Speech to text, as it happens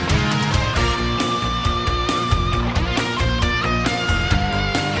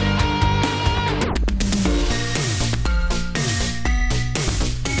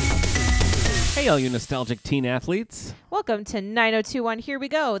Hey, all you nostalgic teen athletes. Welcome to 90210. Here we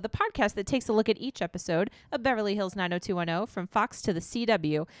go, the podcast that takes a look at each episode of Beverly Hills 90210 from Fox to the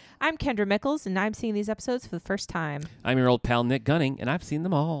CW. I'm Kendra Mickles, and I'm seeing these episodes for the first time. I'm your old pal, Nick Gunning, and I've seen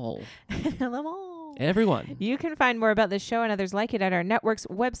them all. Hello. Everyone. You can find more about this show and others like it at our network's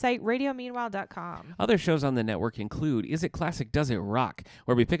website, radiomeanwhile.com. Other shows on the network include Is It Classic, Does It Rock?,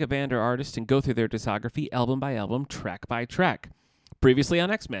 where we pick a band or artist and go through their discography album by album, track by track. Previously on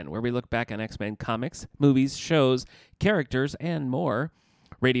X-Men, where we look back on X-Men comics, movies, shows, characters, and more.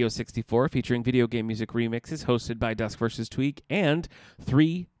 Radio 64, featuring video game music remixes hosted by Dusk vs. Tweak. And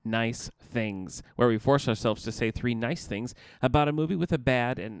Three Nice Things, where we force ourselves to say three nice things about a movie with a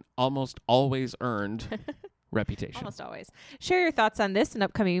bad and almost always earned reputation. Almost always. Share your thoughts on this and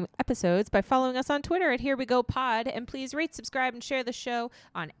upcoming episodes by following us on Twitter at Here We Go Pod, and please rate, subscribe, and share the show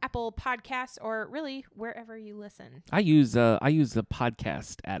on Apple Podcasts or really wherever you listen. I use the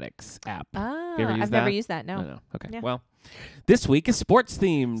Podcast Addicts app. Ah, You ever use I've that? never used that. No. No. Okay. Yeah. Well, this week is sports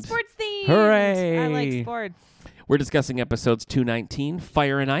themed. Sports themed. Hooray. I like sports. We're discussing episodes 219,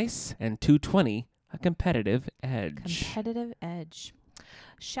 Fire and Ice, and 220, A Competitive Edge. Competitive Edge.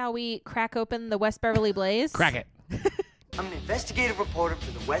 Shall we crack open the West Beverly Blaze? Crack it. I'm an investigative reporter for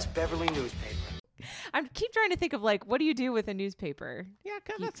the West Beverly newspaper. I keep trying to think of, like, what do you do with a newspaper? Yeah,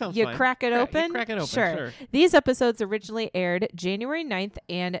 that sounds You fine. crack it open? You crack it open, Sure. sure. These episodes originally aired January 9th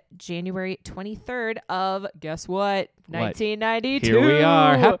and January 23rd of, guess what? 1992. Here we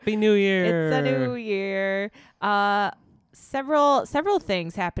are. Happy New Year. It's a new year. Several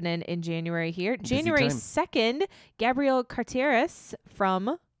things happening in January here. Busy January time. 2nd, Gabrielle Carteris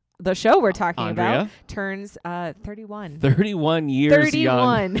from the show we're talking Andrea. about turns 31. 31 years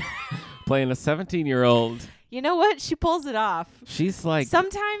young. 31. Playing a 17-year-old. You know what? She pulls it off. She's like...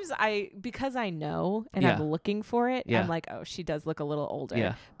 Sometimes because I know and Yeah. I'm looking for it, Yeah. I'm like, oh, she does look a little older.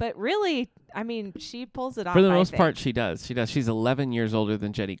 Yeah. But really, I mean, she pulls it off. For the I most think. part, she does. She does. She's 11 years older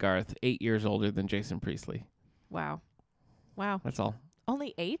than Jenny Garth, 8 years older than Jason Priestley. Wow. That's all.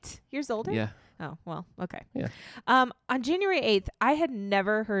 Only 8 years older? Yeah. Oh, well, okay. Yeah. On January 8th, I had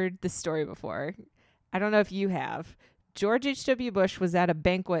never heard this story before. I don't know if you have. George H.W. Bush was at a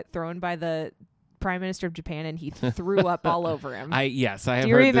banquet thrown by the Prime Minister of Japan, and he threw up all over him. Yes, I have Do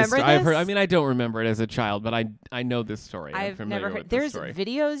you heard remember this. I've heard. this? I mean, I don't remember it as a child, but I know this story. I'm I've familiar never with heard. this There's story.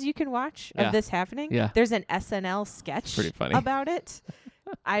 videos you can watch Yeah. of this happening. Yeah. There's an SNL sketch pretty funny. about it.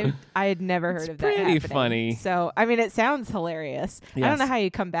 I had never heard It's of that. pretty happening. funny. So I mean, it sounds hilarious. I Yes. don't know how you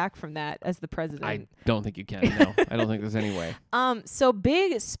come back from that as the president. I don't think you can. No, I don't think there's any way. So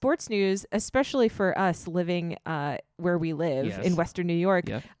big sports news, especially for us living where we live Yes. in Western New York.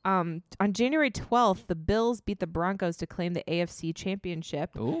 Yep. On January 12th, the Bills beat the Broncos to claim the AFC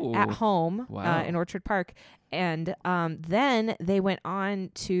Championship Ooh. at home Wow. in Orchard Park. And then they went on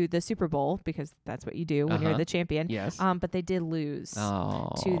to the Super Bowl, because that's what you do when you're Uh-huh. the champion. Yes. But they did lose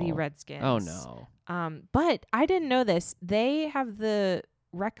Oh. to the Redskins. Oh no. But I didn't know this. They have the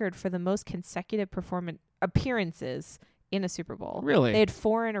record for the most consecutive appearances in a Super Bowl. Really? They had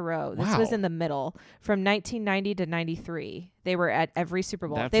 4 in a row. This was Wow. in the middle. From 1990 to 93, they were at every Super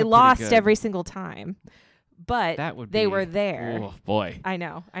Bowl. That's They a pretty lost good- every single time, but That would they be- were there. Oh boy. I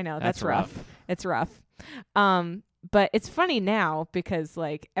know. That's That's rough. It's rough. But it's funny now because,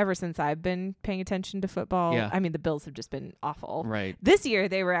 like, ever since I've been paying attention to football, Yeah. I mean, the Bills have just been awful. Right. This year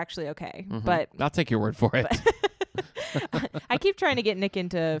they were actually okay, Mhm. but I'll take your word for it. I keep trying to get Nick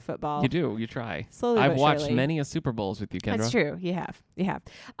into football. You do. You try. Slowly I've but watched surely. many a Super Bowls with you, Kendra. That's true. You have.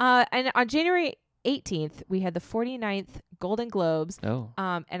 And on January 18th, we had the 49th Golden Globes. Oh.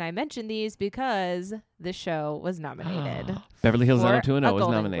 And I mentioned these because the show was nominated. Beverly Hills for 90210 a was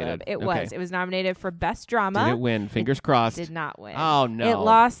Golden nominated. Globe. It Okay. was. It was nominated for Best Drama. Did it win? Fingers crossed. Did not win. Oh no. It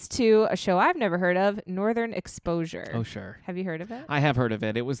lost to a show I've never heard of, Northern Exposure. Oh sure. Have you heard of it? I have heard of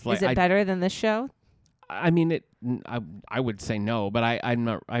it. It was like Is it better than this show? I mean it. I would say no, but I'm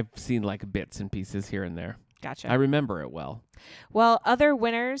not. I've seen like bits and pieces here and there. Gotcha. I remember it well. Well, other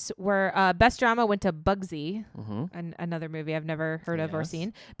winners were Best Drama went to Bugsy, Mm-hmm. another movie I've never heard of or Yes.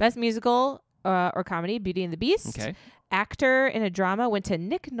 seen. Best Musical or Comedy, Beauty and the Beast. Okay. Actor in a Drama went to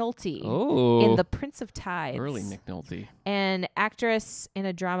Nick Nolte Oh. in The Prince of Tides. Early Nick Nolte. And actress in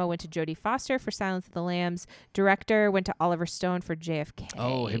a drama went to Jodie Foster for Silence of the Lambs. Director went to Oliver Stone for JFK.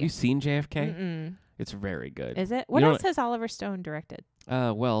 Oh, have you seen JFK? Mm-mm. It's very good. Is it? What You know else has Oliver Stone directed?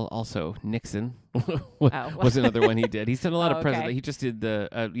 Well, also Nixon Oh. was another one he did. He's done a lot Oh, of president. okay. He just did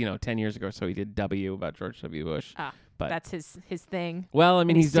the 10 years ago, so he did W about George W. Bush. Ah, but that's his thing. well, I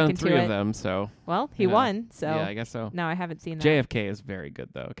mean, he's he's done sticking to 3 it. of them, so Well, he You know, won, so yeah, I guess so. no, I haven't seen that. JFK is very good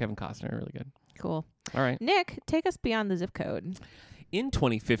though. Kevin Costner, really good. Cool. All right. Nick, take us beyond the zip code. In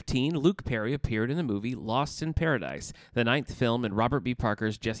 2015, Luke Perry appeared in the movie Lost in Paradise, the 9th film in Robert B.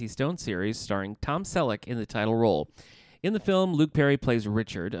 Parker's Jesse Stone series starring Tom Selleck in the title role. In the film, Luke Perry plays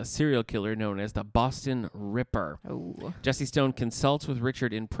Richard, a serial killer known as the Boston Ripper. Oh. Jesse Stone consults with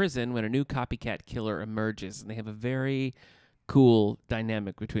Richard in prison when a new copycat killer emerges, and they have a very cool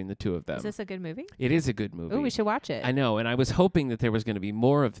dynamic between the two of them. Is this a good movie? It is a good movie. Oh, we should watch it. I know, and I was hoping that there was going to be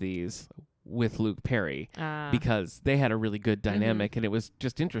more of these with Luke Perry because they had a really good dynamic, and it was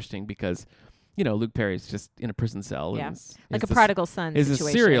just interesting because, you know, Luke Perry's just in a prison cell. Yeah. And Like a prodigal son is situation.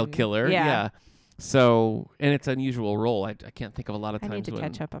 a serial killer. Yeah. So, and it's an unusual role. I can't think of a lot of I times need to when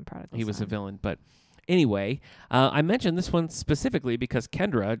catch up on Prodigal he was a Son. villain. But anyway, I mentioned this one specifically because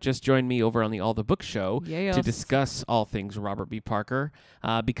Kendra just joined me over on the All the Books show Yes. to discuss all things Robert B. Parker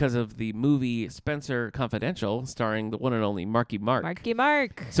because of the movie Spencer Confidential starring the one and only Marky Mark. Marky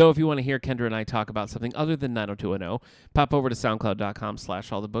Mark. So if you want to hear Kendra and I talk about something other than 90210, pop over to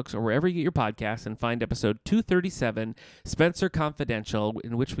soundcloud.com/allthebooks or wherever you get your podcasts and find episode 237, Spencer Confidential,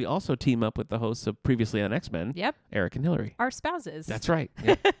 in which we also team up with the hosts of Previously on X-Men, Yep. Eric and Hillary. Our spouses. That's right.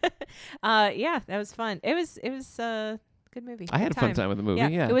 Yeah. Yeah, that was fun. It was good movie. I had a fun time with the movie.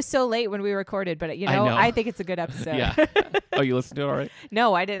 Yeah. It was so late when we recorded, but I know. I think it's a good episode. Yeah. Oh, you listened to it already?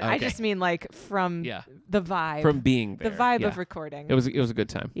 No, I didn't. I Okay. just mean like from Yeah. the vibe. From being there. the vibe Yeah. of recording. It was a good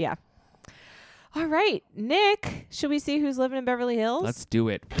time. Yeah. All right, Nick, should we see who's living in Beverly Hills? Let's do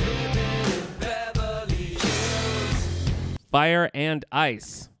it. Fire and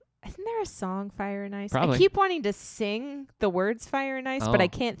Ice. Isn't there a song, Fire and Ice? Probably. I keep wanting to sing the words Fire and Ice, but Oh. I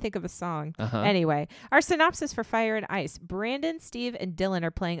can't think of a song. Uh-huh. Anyway, our synopsis for Fire and Ice. Brandon, Steve, and Dylan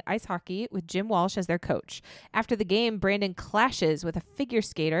are playing ice hockey with Jim Walsh as their coach. After the game, Brandon clashes with a figure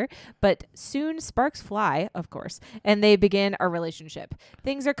skater, but soon sparks fly, of course, and they begin a relationship.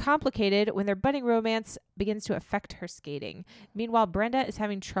 Things are complicated when their budding romance begins to affect her skating. Meanwhile, Brenda is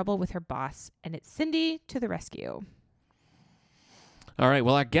having trouble with her boss, and it's Cindy to the rescue. All right.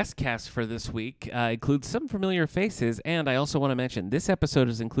 Well, our guest cast for this week includes some familiar faces, and I also want to mention this episode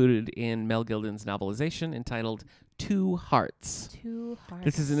is included in Mel Gilden's novelization entitled Two Hearts. Two hearts.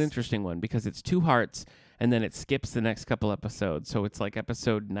 This is an interesting one because it's two hearts, and then it skips the next couple episodes. So it's like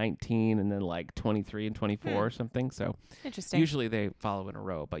episode 19 and then like 23 and 24 or something. So Interesting. usually they follow in a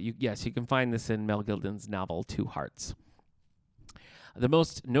row. But yes, you can find this in Mel Gilden's novel Two Hearts. The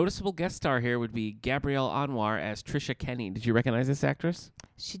most noticeable guest star here would be Gabrielle Anwar as Trisha Kenny. Did you recognize this actress?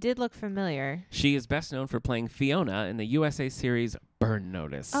 She did look familiar. She is best known for playing Fiona in the USA series Burn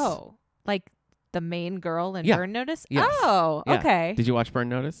Notice. Oh, like the main girl in Yeah. Burn Notice? Yes. Oh, Yeah. okay. Did you watch Burn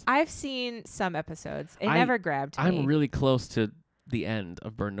Notice? I've seen some episodes. It I- never grabbed me. I'm really close to the end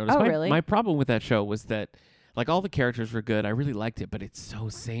of Burn Notice. Oh, my, really? My problem with that show was that, like, all the characters were good. I really liked it, but it's so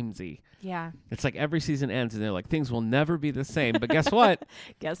samey. Yeah. It's like every season ends and they're like, things will never be the same. But guess what?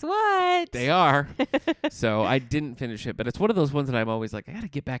 Guess what? They are. So I didn't finish it. But it's one of those ones that I'm always like, I got to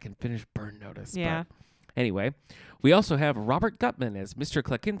get back and finish Burn Notice. Yeah. But anyway, we also have Robert Gutman as Mr.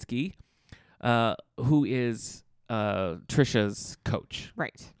 Klekinski, who is Trisha's coach.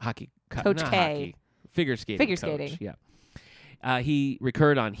 Right. Coach K. Hockey. Figure skating. Figure coach. skating. Yeah. He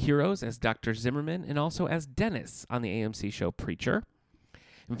recurred on Heroes as Dr. Zimmerman and also as Dennis on the AMC show Preacher.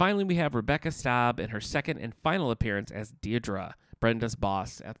 And finally, we have Rebecca Staub in her second and final appearance as Deirdre, Brenda's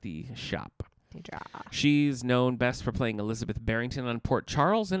boss at the shop. Deirdre. She's known best for playing Elizabeth Barrington on Port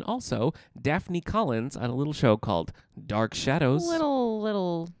Charles and also Daphne Collins on a little show called Dark Shadows.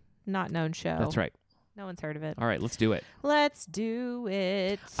 Little not known show. That's right. No one's heard of it. All right, let's do it. Let's do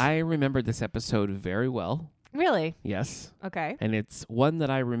it. I remember this episode very well. Really? Yes. Okay. And it's one that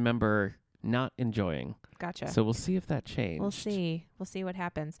I remember not enjoying. Gotcha. So we'll see if that changed. We'll see. We'll see what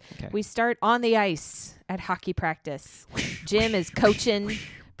happens. Okay. We start on the ice at hockey practice. Jim is coaching.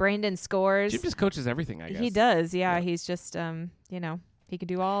 Brandon scores. Jim just coaches everything, I guess. He does. Yeah. Yeah. He's just, he can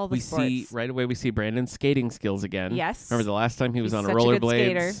do all the We sports. see right away. We see Brandon's skating skills again. Yes. Remember the last time he was He's on a such a good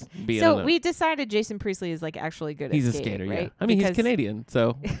rollerblades? So we decided Jason Priestley is like actually good he's at a skating, skater. right? Yeah. I mean, he's Because Canadian,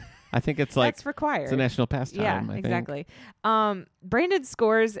 so I think it's like that's required. it's a national pastime. Yeah, I think. exactly. Brandon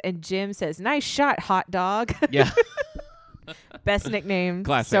scores and Jim says, "Nice shot, hot dog." Yeah. Best nickname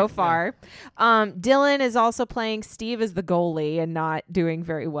Classic, so yeah. far. Dylan is also playing Steve as the goalie and not doing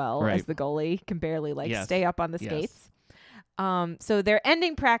very well Right. as the goalie. Can barely Yes. stay up on the Yes. skates. So they're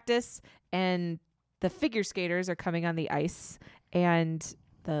ending practice and the figure skaters are coming on the ice and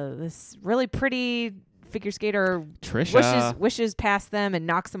this really pretty figure skater Trisha. wishes past them and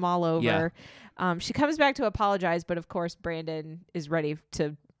knocks them all over. Yeah. She comes back to apologize, but of course Brandon is ready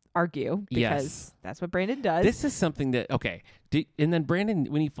to argue because Yes. that's what Brandon does. This is something that and then Brandon,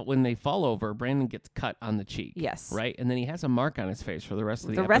 when they fall over, Brandon gets cut on the cheek. Yes. Right, and then he has a mark on his face for the rest of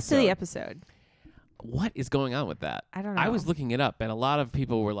the the episode. rest of the episode. What is going on with that? I don't know. I was looking it up, and a lot of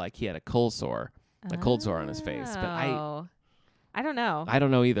people were like, he had a cold sore on his face. But I don't know. I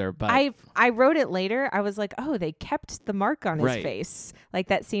don't know either. But I wrote it later. I was like, oh, they kept the mark on his Right. face. Like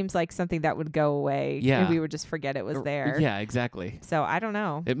that seems like something that would go away. Yeah. And we would just forget it was there. Yeah, exactly. So I don't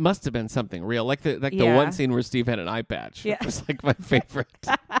know. It must have been something real, like the Yeah. one scene where Steve had an eye patch. Yeah. It was like my favorite.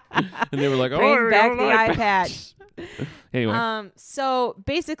 And they were like, Bring "Oh, back an the eye patch. Anyway, So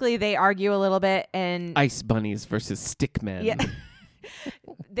basically they argue a little bit and ice bunnies versus stick men. Yeah.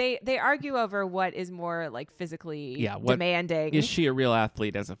 they argue over what is more like physically what demanding. Is she a real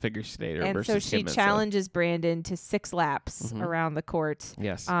athlete as a figure skater and versus so she him as a- challenges Brandon to 6 laps Mhm. around the court.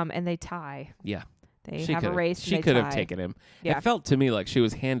 Yes. And they tie. Yeah. They She have a could've- race. She and they could have tie. taken him. Yeah. It felt to me like she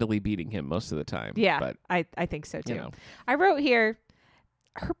was handily beating him most of the time. Yeah, But, I think so too. you know. I wrote here,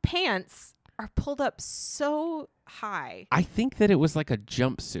 her pants are pulled up so high. I think that it was like a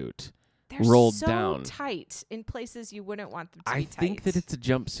jumpsuit. They're rolled so down. tight in places you wouldn't want them to I be tight. think that it's a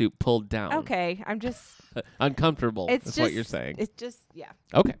jumpsuit pulled down. okay. I'm just. Uncomfortable. It's That's just what you're saying. It's just yeah.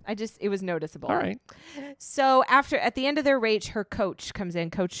 Okay. It was noticeable. All right. So at the end of their race, her coach comes in,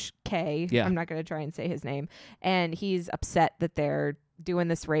 Coach K. Yeah. I'm not going to try and say his name, and he's upset that they're doing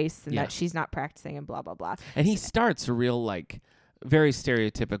this race and Yeah. that she's not practicing and blah blah blah. And he starts a real like very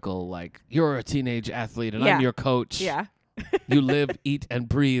stereotypical like you're a teenage athlete and Yeah. I'm your coach. Yeah. You live, eat, and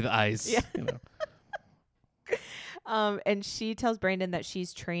breathe ice. Yeah. You know. And she tells Brandon that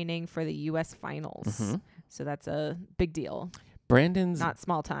she's training for the U.S. finals. Mhm. So that's a big deal. Brandon's Not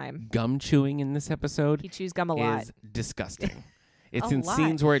small time. gum chewing in this episode He chews gum a lot. is disgusting. It's A in lot.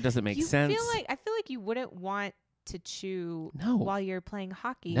 scenes where it doesn't make you sense. I feel like you wouldn't want to chew No. while you're playing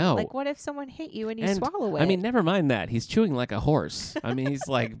hockey. No. Like what if someone hit you and you And, swallow it? I mean, never mind that. He's chewing like a horse. I mean, he's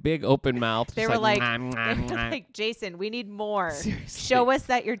like big open mouth. They just were like, "Mwah, mwah, they were mwah." like, Jason, we need more. Seriously. Show us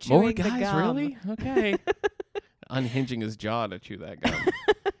that you're chewing More the guys, gum. really? Okay. Unhinging his jaw to chew that gum.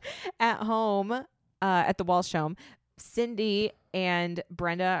 At home, at the Walsh home, Cindy and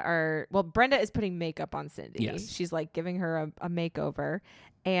Brenda Brenda is putting makeup on Cindy. Yes. She's like giving her a makeover.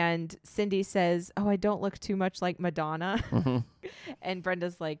 And Cindy says, "Oh, I don't look too much like Madonna." Mhm. And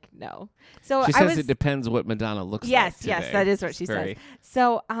Brenda's like, "No." So She I says was it depends what Madonna looks yes, like. yes, today. that is what It's she very- says.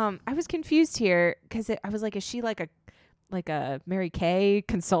 So I was confused here because I was like, is she like a Mary Kay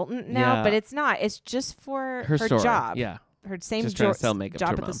consultant now? Yeah. But it's not. It's just for her store. job. Yeah. Her same Just trying to sell makeup to job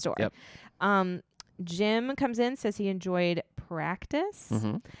her at the mom. store. Yep. Jim comes in, says he enjoyed practice,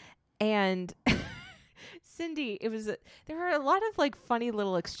 hmm and Cindy. There were a lot of like funny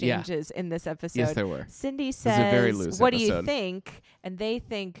little exchanges in this episode. Yes, there were. Cindy was a very says, loose "What do you episode. think?" And they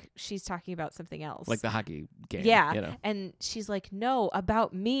think she's talking about something else, Like the hockey game. yeah. You know. And she's like, "No,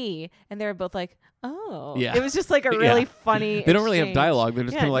 about me." And they're both like, "Oh." Yeah. It was just like a Yeah. really funny They don't really have exchange. dialogue. They're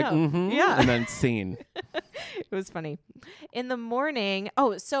just Yeah, kind of like, no. mm-hmm, Yeah. and then scene. It was funny. In the morning,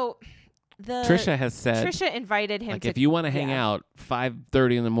 so Trisha has said, Trisha invited him like, to if you want to hang yeah. out,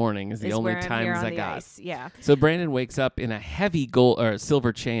 5:30 in the morning is the only where I'm here times on I the got. ice. Yeah. So Brandon wakes up in a heavy gold or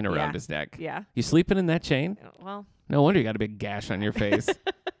silver chain around Yeah. his neck. Yeah. You sleeping in that chain? Well, No wonder you got a big gash on your face.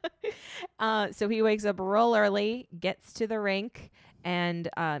 so he wakes up real early, gets to the rink, and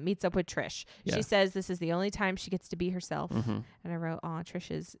meets up with Trish. Yeah. She says this is the only time she gets to be herself. Mhm. And I wrote, "Oh,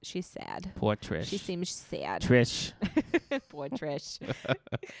 she's sad. Poor Trish. She seems sad." Trish. Poor Trish.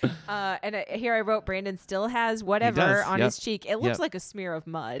 And here I wrote, Brandon still has whatever does, on yep. his cheek. It looks Yep. like a smear of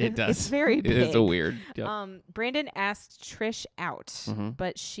mud. It does. It's very It big. is a weird. Yep. Brandon asked Trish out, Mhm.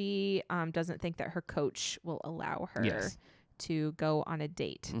 but she doesn't think that her coach will allow her Yes. to go on a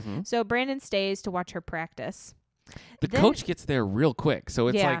date. Mhm. So Brandon stays to watch her practice. The Then- coach gets there real quick, so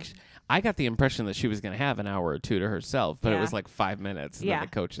it's Yeah. like I got the impression that she was going to have an hour or two to herself, but it Yeah. was like 5 minutes, and Yeah. then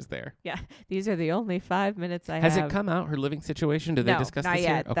the coach is there. Yeah, these are the only 5 minutes I Has have. it come out her living situation? Did no, they discuss not this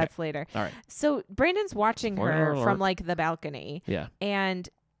yet. here? Okay. That's later. All right. So Brandon's watching Spoiler her alert. from like the balcony, Yeah. and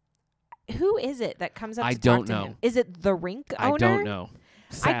who is it that comes up I to don't talk to know. him? Is it the rink owner? I don't know.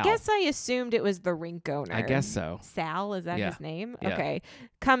 Sal. I guess I assumed it was the rink owner. I guess so. Sal, is that Yeah. his name? Yeah. Okay.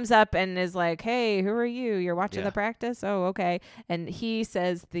 Comes up and is like, "Hey, who are you? You're watching Yeah. the practice?" "Oh, okay." And he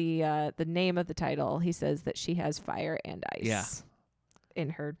says the name of the title. He says that she has fire and ice. Yeah.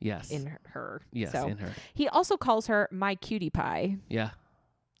 In her. Yes. In her. Yes, So in her. he also calls her my cutie pie. Yeah.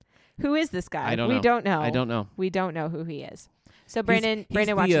 Who is this guy? I don't we know. don't know. I don't know. We don't know who he is. So He's Brandon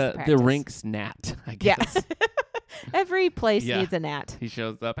the, watches the practice. the rink's gnat, I Yeah. guess. Every place Yeah. needs a Nat. He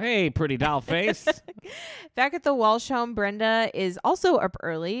shows up. Hey, pretty doll face. Back at the Walsh home, Brenda is also up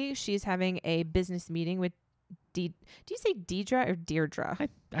early. She's having a business meeting with do you say Deidre or Deirdre?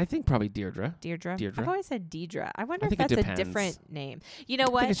 I think probably Deirdre. Deirdre. Deirdre. I've always said Deidre. I wonder I if think it that's a depends. different name. You know I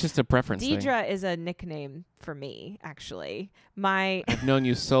what? think it's just a preference thing. Deidre is a nickname for me, actually. My I've known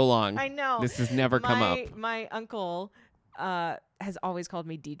you so long. I know. This has never come up. My uncle has always called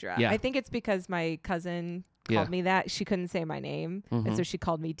me Deidre. Yeah. I think it's because my cousin called me that. She couldn't say my name, and so she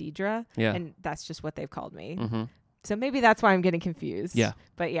called me Deidre. Yeah. And that's just what they've called me. Mm-hmm. So maybe that's why I'm getting confused. Yeah.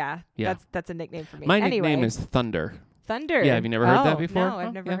 But yeah. That's a nickname for me. My anyway, nickname is Thunder. Thunder. Yeah, have you never heard that before? No, I've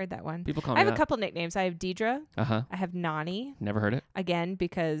Oh, never yeah. heard that one. People call I me have that. a couple nicknames. I have Deidre. Uh-huh. I have Nani. Never heard it. Again,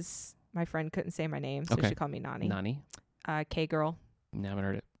 because my friend couldn't say my name, so Okay. she called me Nani. Nani. K-girl. Never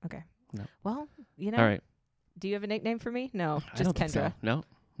heard it. Okay. No. Well, you know. All right. Do you have a nickname for me? No, I just don't think Kendra. so.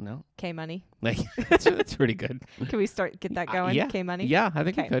 No. K-Money. Like, that's pretty good. Can we get that going? Yeah. K-Money? Yeah, I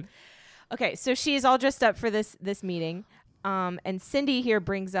think Okay. you could. Okay, so she's all dressed up for this meeting. And Cindy here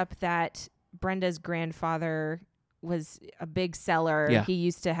brings up that Brenda's grandfather was a big seller. Yeah. He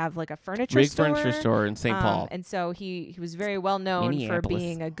used to have like a furniture Big store. furniture store in St. Paul. And so he was very well known for Minneapolis.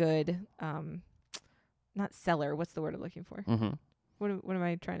 being a good, not seller. What's the word I'm looking for? Mm-hmm. What am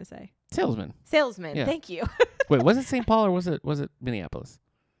I trying to say? Salesman. Salesman. Yeah. Thank you. Wait, was it St. Paul or was it Minneapolis?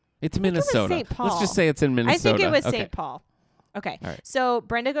 It's think it was Minnesota. St. Paul. Let's just say it's in Minnesota. I think it was Okay. St. Paul. Okay. All right. So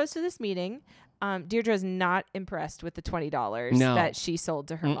Brenda goes to this meeting. Deirdre is not impressed with the $20 No. that she sold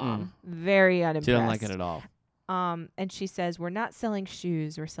to her mom. Very unimpressed. She doesn't like it at all. And she says, we're not selling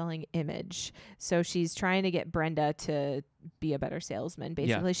shoes, we're selling image. So she's trying to get Brenda to be a better salesman,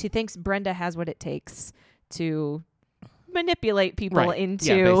 basically. She thinks Brenda has what it takes to manipulate people Right.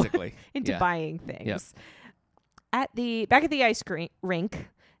 into Yeah, basically. into Yeah. buying things. Yep. Back at the ice rink,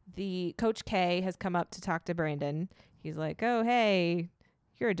 the Coach K has come up to talk to Brandon. He's like, "Oh, hey,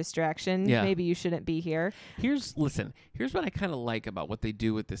 you're a distraction. Yeah. Maybe you shouldn't be here." Here's what I kind of like about what they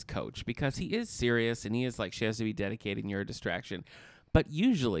do with this coach, because he is serious and he is like, she has to be dedicated and you're a distraction. But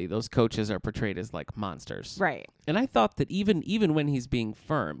usually those coaches are portrayed as like monsters. Right. And I thought that even when he's being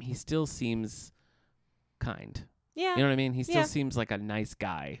firm, he still seems kind. Yeah. You know what I mean? He still Yeah. seems like a nice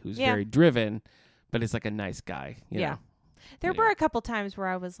guy who's Yeah. very driven, but is like a nice guy. You Yeah. know? There Anyway. were a couple times where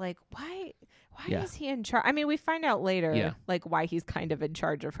I was like, why Yeah. is he in charge? I mean, we find out later Yeah. like why he's kind of in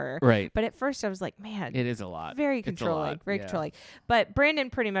charge of her. Right. But at first I was like, man, It is a lot. very It's a controlling, lot. very Yeah. controlling. But Brandon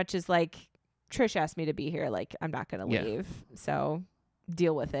pretty much is like, Trish asked me to be here. Like, I'm not going to Yeah. leave. So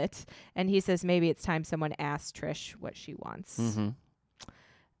deal with it. And he says maybe it's time someone asks Trish what she wants. Mm-hmm.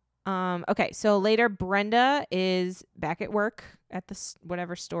 Okay, so later Brenda is back at work at the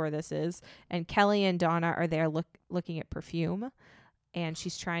whatever store this is, and Kelly and Donna are there looking at perfume, and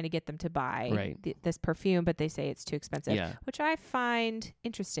she's trying to get them to buy Right. this perfume, but they say it's too expensive, Yeah. which I find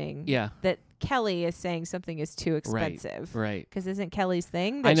interesting. Yeah. That Kelly is saying something is too expensive. Right. Because isn't Kelly's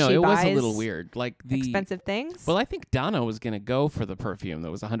thing that I know she it was buys a little weird. Like the expensive things? Well, I think Donna was gonna go for the perfume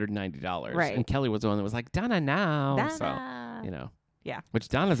that was $190, Right. and Kelly was the one that was like, Donna now. Donna. So, you know. Yeah. Which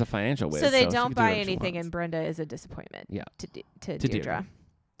Donna's a financial whiz. So they she don't can do buy whatever she anything, wants. and Brenda is a disappointment. Yeah. To To Deirdre. Deirdre.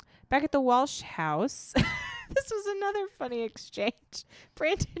 Back at the Walsh house, this was another funny exchange.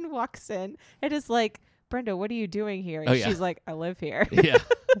 Brandon walks in and is like, "Brenda, what are you doing here?" And Oh, yeah. she's like, "I live here." Yeah.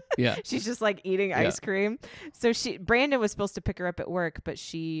 Yeah. She's just like eating ice cream. So Brandon was supposed to pick her up at work, but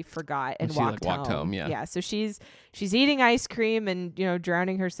she forgot and She, walked like, walked home, yeah. Yeah. So she's eating ice cream and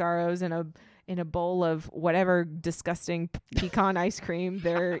drowning her sorrows in a bowl of whatever disgusting pecan ice cream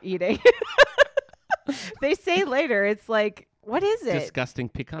they're eating. They say later, it's like, what is it? Disgusting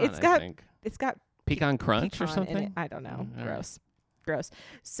pecan, It's I got- think. It's got Pecan crunch pecan or in something? it. I don't know. All right. Gross.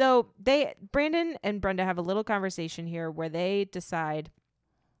 So Brandon and Brenda have a little conversation here where they decide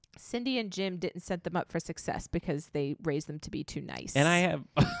Cindy and Jim didn't set them up for success because they raised them to be too nice. And I have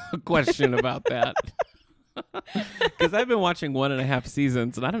a question about that. Because I've been watching 1.5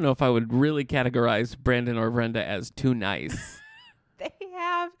 seasons, and I don't know if I would really categorize Brandon or Brenda as too nice. They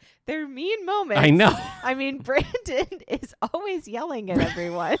have their mean moments. I know. I mean, Brandon is always yelling at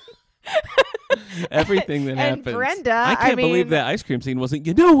everyone. Everything that And happens. Brenda, I can't believe mean- that ice cream scene wasn't,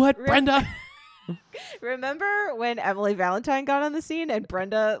 you know what, Brenda? Remember when Emily Valentine got on the scene and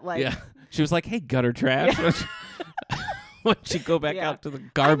Brenda Yeah. She was like, hey, gutter trash. When she go back Yeah. out to the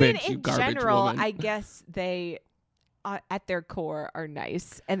garbage, I mean, you in garbage general, woman. I guess they, at their core, are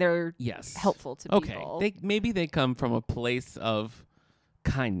nice and they're Yes. helpful to Okay. people. Maybe they come from a place of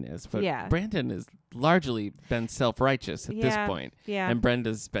kindness, but Yeah. Brandon has largely been self-righteous at this Yeah. point. Yeah. And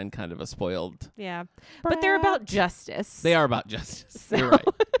Brenda's been kind of a spoiled. Yeah. But they're about justice. They are about justice. So- You're right.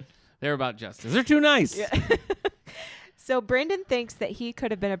 They're about justice. They're too nice. Yeah. So Brandon thinks that he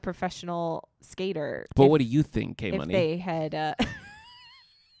could have been a professional skater. But what do you think, if K-Money? they had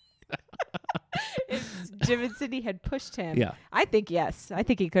if Jim and Cindy had pushed him? Yeah. I think yes. I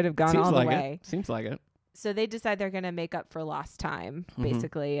think he could have gone Seems all like the way. it. Seems like it. So they decide they're going to make up for lost time, Mhm.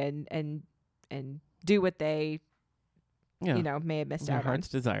 basically, and do what they Yeah. may have missed Their out on. heart's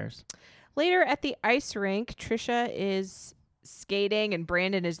desires. Later at the ice rink, Trisha is skating and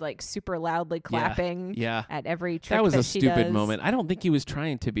Brandon is like super loudly clapping Yeah. at every trick That was a she stupid does. moment. I don't think he was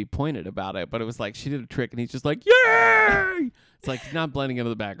trying to be pointed about it, but it was like she did a trick and he's just like, yay! It's like not blending into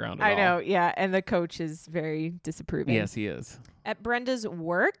the background at I all. know, yeah, and the coach is very disapproving. Yes, he is. At Brenda's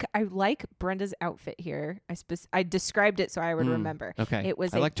work, I like Brenda's outfit here. I described it so I would Mm, remember. Okay. It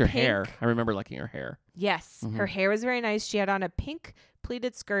was I a liked her hair. pink- I remember liking her hair. Yes, Mhm. her hair was very nice. She had on a pink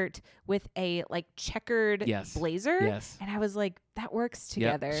pleated skirt with a like checkered Yes. blazer. Yes. And I was like, that works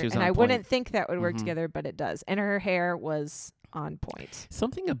Yep, together. she was And on I point. wouldn't think that would work Mhm. together, but it does. And her hair was on point.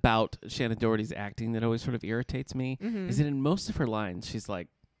 Something about Shannon Doherty's acting that always sort of irritates me Mhm. is that in most of her lines, she's like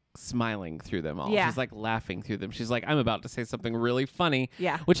smiling through them all. Yeah. She's like laughing through them. She's like, I'm about to say something really funny,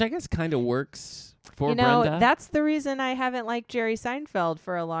 Yeah. which I guess kind of works for You know, Brenda. that's the reason I haven't liked Jerry Seinfeld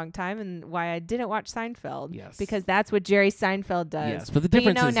for a long time and why I didn't watch Seinfeld. Yes. Because that's what Jerry Seinfeld does. Yes, but the But you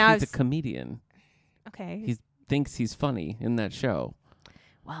difference know, is now he's a it's- comedian. Okay. He thinks he's funny in that show.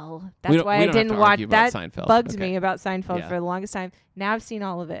 Well, We that's don't- why we I don't have didn't to watch argue about that. Seinfeld. Bugged Okay. me about Seinfeld Yeah. for the longest time. Now I've seen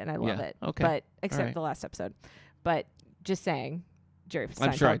all of it and I love Yeah, it. okay. But except right. the last episode. But just saying, Jerry Seinfeld.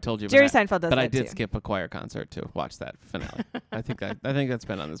 I'm sure I told you, Jerry but Seinfeld does but I that did too. skip a choir concert to watch that finale. I think that's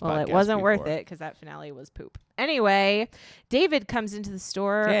been on this Well, podcast. it wasn't worth before. it because that finale was poop. Anyway, David comes into the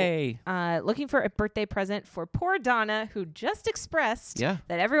store Yay! looking for a birthday present for poor Donna, who just expressed Yeah,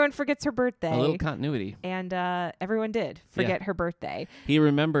 that everyone forgets her birthday. a little continuity. And everyone did forget her birthday. He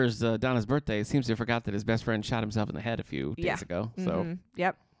remembers Donna's birthday. He seems to have forgot that his best friend shot himself in the head a few Yeah. days ago. So, Mhm.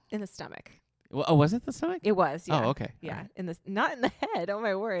 Yep, in the stomach. oh, was it the stomach? It was. Yeah. Oh, okay. Yeah, in the not in the head. Oh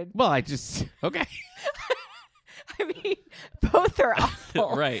my word. Well, I just okay. I mean, both are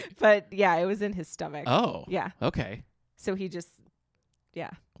awful. Right. But yeah, it was in his stomach. Oh. Yeah. Okay. So he just, yeah.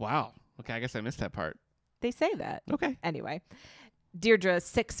 Wow. Okay, I guess I missed that part. They say that. Okay. Anyway, Deirdre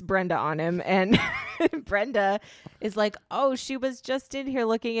sicks Brenda on him, and Brenda is like, "Oh, she was just in here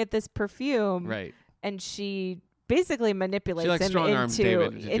looking at this perfume," Right. and she basically manipulates like, him strong-armed David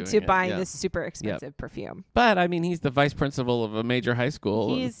into into doing it, buying yeah. this super expensive perfume. But I mean, he's the vice principal of a major high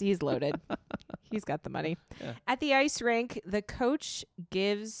school. He's loaded. He's got the money. Yeah. At the ice rink, the coach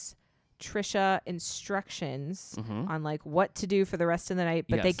gives Trisha instructions Mhm. on like what to do for the rest of the night,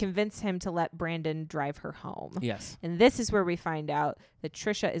 but they Yes. convince him to let Brandon drive her home. Yes. And this is where we find out that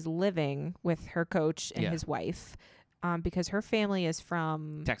Trisha is living with her coach and Yeah. his wife, because her family is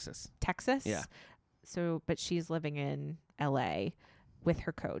from Texas. Texas. Yeah. So, but she's living in LA with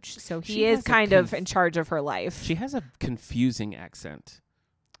her coach. So he She is has a kind of in charge of her life. She has a confusing accent.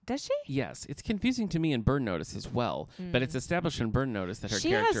 Does she? Yes, it's confusing to me in Burn Notice as well, but it's established in Burn Notice that her She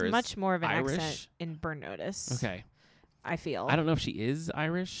character has is much more of an Irish. accent in Burn Notice. Okay. I feel. I don't know if she is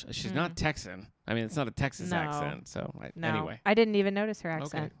Irish. She's not Texan. I mean, it's not a Texas No. accent. So No, anyway. I didn't even notice her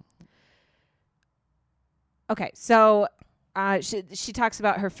accent. Okay. Okay, so she talks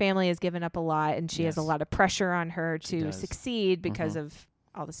about her family has given up a lot, and she has a Yes. lot of pressure on her She to does. succeed because Mhm. of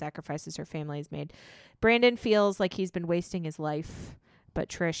all the sacrifices her family has made. Brandon feels like he's been wasting his life, but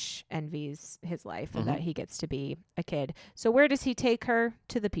Trish envies his life and Mhm. that he gets to be a kid. So where does he take her?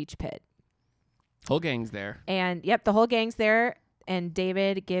 To the Peach Pit. Whole gang's there. And yep, the whole gang's there, and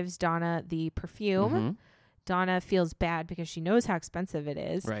David gives Donna the perfume. Mhm. Donna feels bad because she knows how expensive it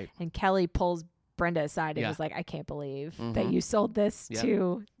is. Right. And Kelly pulls Brenda aside and Yeah. was like, I can't believe that Mhm. you sold this Yep.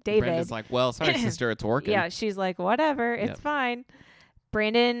 to David. Brenda's like, well, sorry, sister, it's working. Yeah, she's like, whatever, it's Yep. fine.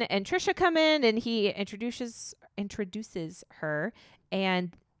 Brandon and Trisha come in and he introduces her,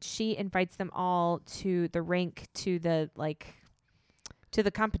 and she invites them all to the rink, to the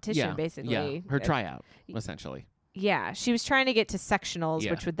competition, Yeah. basically. Yeah. Her tryout, essentially. Yeah, she was trying to get to sectionals,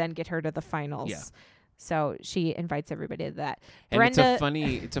 Yeah. which would then get her to the finals. Yeah. So she invites everybody to that. And Brenda,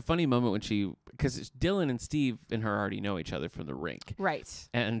 it's a funny moment when because Dylan and Steve and her already know each other from the rink. right?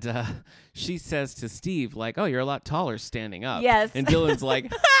 And she says to Steve, like, oh, you're a lot taller standing up. Yes. And Dylan's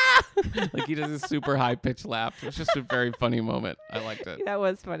like, like he does a super high pitched laugh. It's just a very funny moment. I liked it. That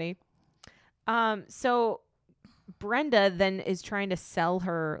was funny. So Brenda then is trying to sell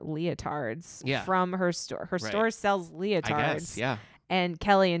her leotards Yeah. from her store. Her Right. store sells leotards. I guess, yeah. And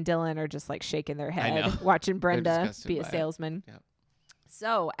Kelly and Dylan are just like shaking their I know. head watching Brenda disgusted be a by it. salesman. Yep.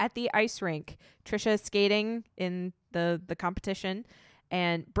 So at the ice rink, Trisha is skating in the competition,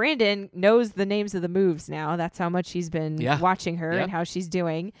 And Brandon knows the names of the moves now. That's how much he's been watching her and how she's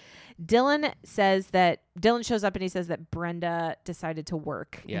doing. Dylan shows up and he says that Brenda decided to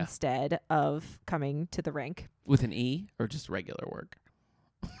work instead of coming to the rink. With an E or just regular work?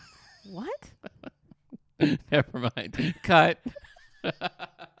 What? Never mind. Cut.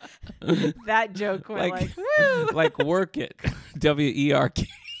 That joke went like woo. Like work it. WERK.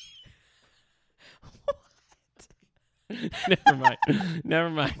 Never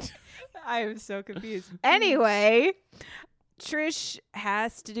mind. I am so confused. Anyway, Trish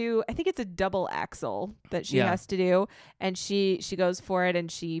has to do, I think it's a double axel that she has to do, and she goes for it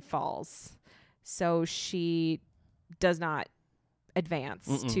and she falls. So she does not advance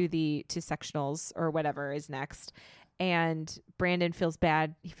to sectionals or whatever is next. And Brandon feels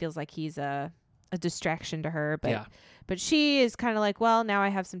bad. He feels like he's a distraction to her, but she is kind of like, well, now I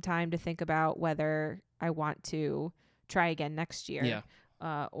have some time to think about whether I want to try again next year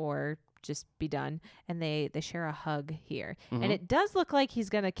or just be done. And they share a hug here. And it does look like he's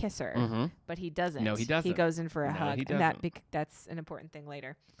going to kiss her, but he doesn't. No, he doesn't. He goes in for a hug. He and that's an important thing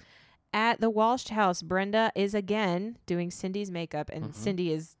later. At the Walsh house, Brenda is again doing Cindy's makeup, and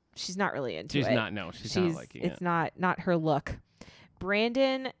Cindy she's not really into it. She's not liking it. It's not her look.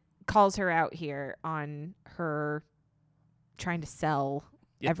 Brandon calls her out here on her trying to sell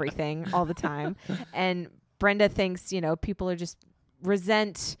everything all the time. And Brenda thinks, people are just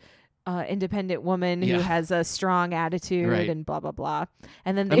resent independent woman who has a strong attitude and blah, blah, blah.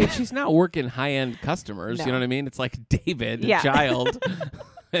 And then she's not working high-end customers. No. You know what I mean? It's like David, a child,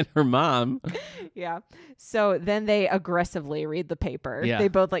 and her mom. Yeah. So then they aggressively read the paper. Yeah. They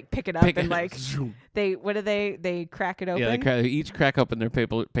both pick it up and they crack it open. Yeah, they each crack open their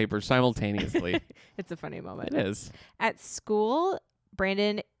paper simultaneously. It's a funny moment. It is. At school,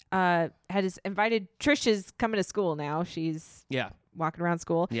 Brandon has invited, Trish is coming to school now. She's walking around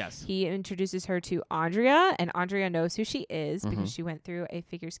school. Yes. He introduces her to Andrea, and Andrea knows who she is because she went through a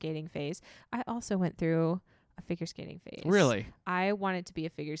figure skating phase. I also went through a figure skating phase. Really? I wanted to be a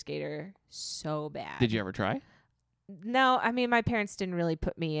figure skater so bad. Did you ever try? No, I mean, my parents didn't really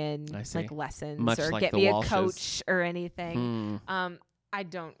put me in lessons Much or like get the me Walshes. a coach or anything. I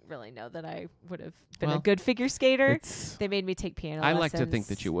don't really know that I would have been a good figure skater. They made me take piano lessons. I like to think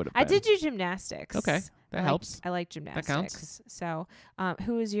that you would have been. I did do gymnastics. Okay, that helps. I like gymnastics. That counts. So,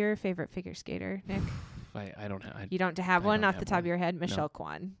 who is your favorite figure skater, Nick? I don't have. You don't have one off the top of your head? Michelle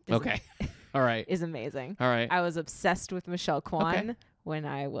Kwan. Okay. All right. Is amazing. All right. I was obsessed with Michelle Kwan when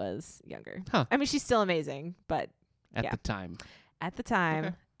I was younger. Huh. I mean, she's still amazing, but At the time. At the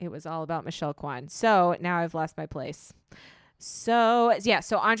time, it was all about Michelle Kwan. So now I've lost my place. So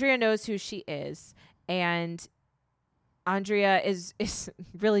Andrea knows who she is, and Andrea is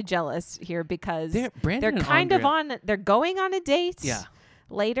really jealous here because they're kind of they're going on a date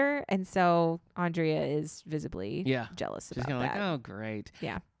later, and so Andrea is visibly jealous about that. Like, oh, great.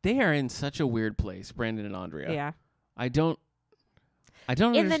 Yeah. They are in such a weird place, Brandon and Andrea. Yeah. I don't in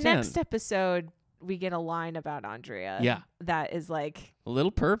understand. the next episode, we get a line about Andrea. Yeah. That is like a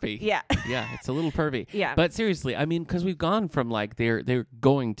little pervy. Yeah. Yeah, it's a little pervy. Yeah. But seriously, I mean, because we've gone from like they're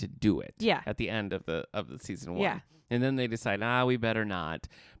going to do it. Yeah. At the end of the season 1. Yeah. And then they decide, we better not.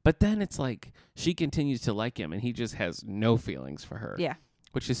 But then it's like she continues to like him, and he just has no feelings for her. Yeah.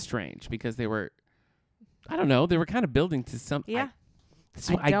 Which is strange because they were, I don't know, they were kind of building to some. Yeah.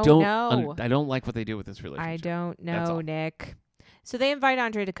 I don't know. I don't like what they do with this relationship. I don't know, Nick. So they invite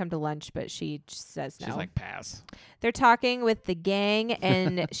Andrea to come to lunch, but she just says no. She's like, pass. They're talking with the gang,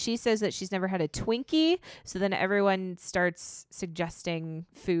 and she says that she's never had a Twinkie. So then everyone starts suggesting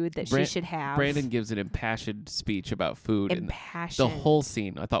food that she should have. Brandon gives an impassioned speech about food. Impassioned. And the whole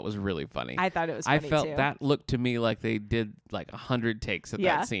scene I thought was really funny. I thought it was funny, I felt too. that looked to me like they did like 100 takes at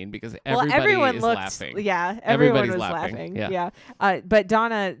that scene because everybody everyone is looked, laughing. Yeah, everyone Everybody's was laughing. Yeah. But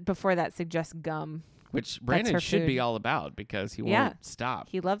Donna, before that, suggests gum. Which Brandon should be all about because he won't stop.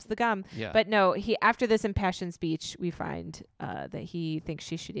 He loves the gum. Yeah. But no, after this impassioned speech, we find that he thinks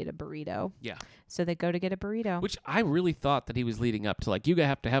she should eat a burrito. Yeah. So they go to get a burrito. Which I really thought that he was leading up to, like, you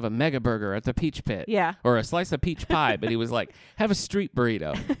have to have a mega burger at the Peach Pit. Yeah. Or a slice of peach pie. But he was like, have a street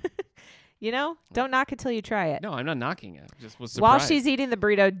burrito. Don't knock it till you try it. No, I'm not knocking it. Just was surprised. While she's eating the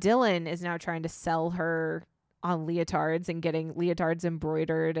burrito, Dylan is now trying to sell her on leotards and getting leotards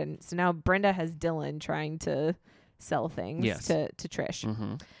embroidered, and so now Brenda has Dylan trying to sell things to Trish.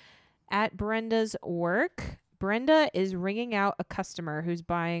 Mm-hmm. At Brenda's work, Brenda is ringing out a customer who's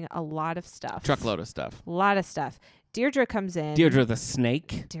buying a lot of stuff. Truckload of stuff. A lot of stuff. Deirdre comes in. Deirdre the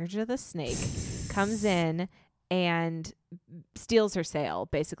snake. Deirdre the snake comes in and steals her sale,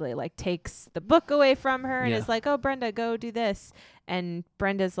 basically, like takes the book away from her and Yeah. is like, oh, Brenda, go do this. And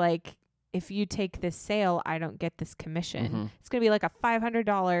Brenda's like, if you take this sale, I don't get this commission. Mhm. It's going to be like a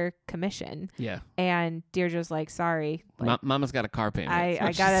 $500 commission. Yeah. And Deirdre's like, sorry, like, Mama's got a car payment. That's I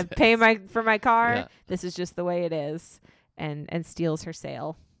what she gotta says. pay for my car. Yeah. This is just the way it is. And steals her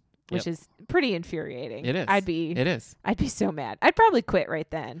sale, which Yep. is pretty infuriating. It is. I'd be It is. so mad. I'd probably quit right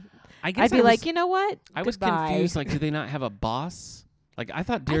then. I guess I'd be like, you know what? I was Goodbye. confused. Like, do they not have a boss? Like, I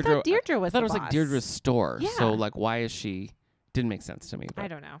thought I Deirdre. thought Deirdre was I thought the it was like boss. Deirdre's store. Yeah. So, like, why is she? Didn't make sense to me. But. I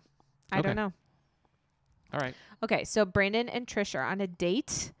don't know. I Okay. don't know. All right. Okay, so Brandon and Trish are on a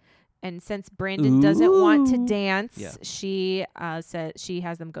date, and since Brandon doesn't want to Ooh. dance, Yeah. she says she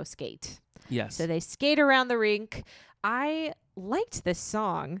has them go skate. Yes. So they skate around the rink. I liked this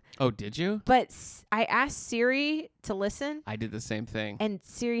song, Oh, did you? but I asked Siri to listen, I did the same thing. and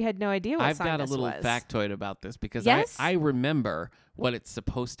Siri had no idea what I've song got a this little was. factoid about this because Yes? I remember what it's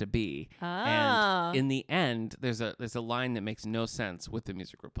supposed to be. Ah. And in the end, there's a line that makes no sense with the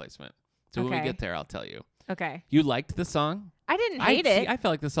music replacement. So when we Okay. get there, I'll tell you. Okay. You liked the song? I didn't hate it. I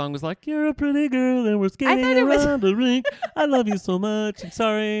felt like the song was like, "You're a pretty girl and we're thought skating it was- around the rink. I love you so much. I'm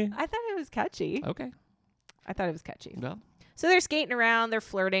sorry." I thought it was catchy. Okay. I thought it was catchy. Well, So they're skating around, they're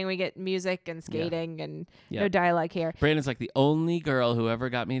flirting, we get music and skating and Yeah. no dialogue here. Brandon's like the only girl who ever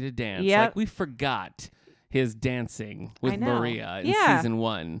got me to dance. Yep. Like we forgot his dancing I with know. Maria in Yeah. season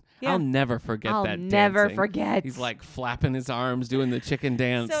 1. Yeah. I'll never forget I'll that never dancing. forget. He's like flapping his arms, doing the chicken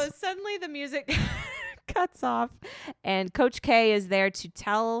dance. So suddenly the music cuts off, and Coach K is there to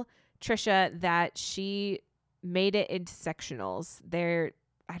tell Trisha that she made it into sectionals.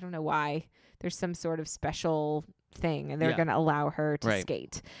 I don't know why. There's some sort of special thing, and they're Yeah. going to allow her to Right.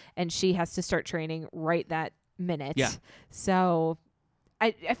 skate, and she has to start training right that minute. Yeah. So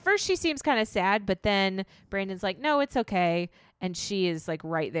at first she seems kind of sad, but then Brandon's like, no, it's okay. And she is like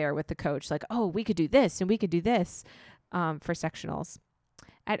right there with the coach, like, oh, we could do this and we could do this for sectionals.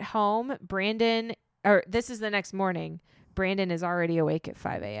 At home, this is the next morning. Brandon is already awake at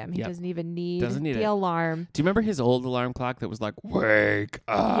 5 a.m. He Yep. doesn't even need Doesn't need the it. alarm. Do you remember his old alarm clock that was like, "Wake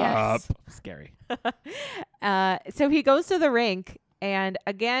up"? Yes. Scary. So he goes to the rink, and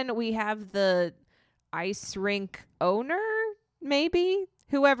again, we have the ice rink owner, maybe?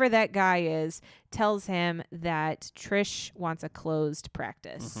 Whoever that guy is, tells him that Trish wants a closed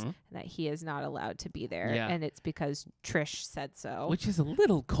practice, Mhm. that he is not allowed to be there, Yeah. and it's because Trish said so. Which is a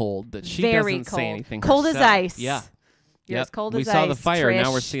little cold that she Very doesn't cold. say anything. Cold as herself. ice. Yeah. You're Yep. as cold we as saw ice, the fire.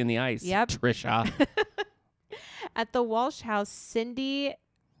 Now we're Trish. seeing the ice. Yep. Trisha. At the Walsh house, Cindy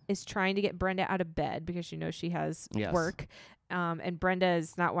is trying to get Brenda out of bed because she knows she has Yes. work. And Brenda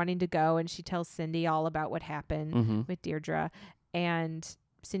is not wanting to go, and she tells Cindy all about what happened Mm-hmm. with Deirdre. And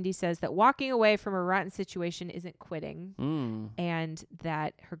Cindy says that walking away from a rotten situation isn't quitting, and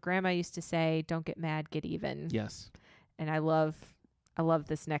that her grandma used to say, "Don't get mad, get even." Yes. And I love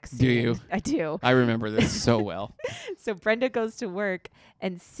this next scene. Do you? I do. I remember this so well. So Brenda goes to work,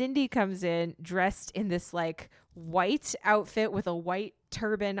 and Cindy comes in dressed in this like white outfit with a white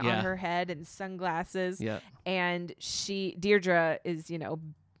turban Yeah. on her head and sunglasses. Yeah. And Deirdre is,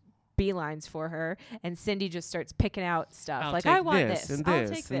 beelines for her, and Cindy just starts picking out stuff. I'll like, take I want this this. and I'll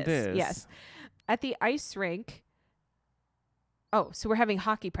this take and this. this. Yes. At the ice rink. Oh, so we're having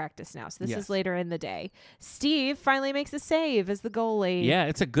hockey practice now. So this Yes. is later in the day. Steve finally makes a save as the goalie. Yeah,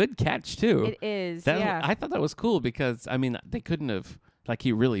 it's a good catch too. It is. That- yeah. I thought that was cool because I mean they couldn't have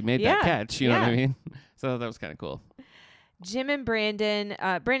he really made that Yeah, catch. You know what I yeah. mean? So that was kind of cool. Jim and Brandon,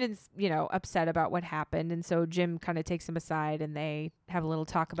 Brandon's, upset about what happened. And so Jim kind of takes him aside and they have a little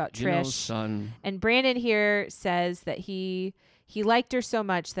talk about Gino's Trish. son. And Brandon here says that he liked her so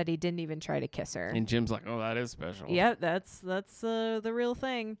much that he didn't even try to kiss her. And Jim's like, "Oh, that is special." Yep, that's the real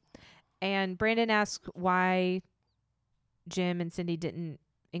thing. And Brandon asks why Jim and Cindy didn't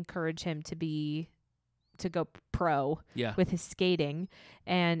encourage him to go pro Yeah. with his skating.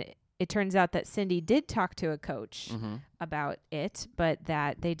 And it turns out that Cindy did talk to a coach Mm-hmm. about it, but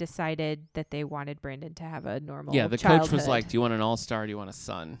that they decided that they wanted Brandon to have a normal Yeah. The coach was childhood. like, "Do you want an all-star? Do you want a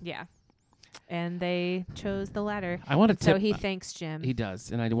son?" Yeah. And they chose the latter. I want to So tip. he thanks Jim. He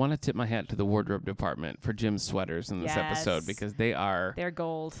does, and I want to tip my hat to the wardrobe department for Jim's sweaters in this episode Yes. because they are. They're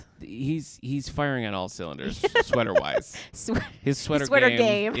gold. He's firing on all cylinders, sweater wise. His sweater, sweater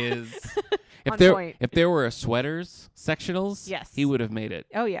game, game. is. On point. If there were a sweaters sectionals, Yes. he would have made it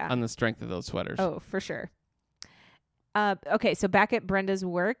Oh, yeah. on the strength of those sweaters. Oh, for sure. Okay, so back at Brenda's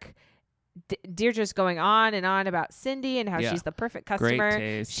work, Deirdre's going on and on about Cindy and how Yeah. she's the perfect Great customer.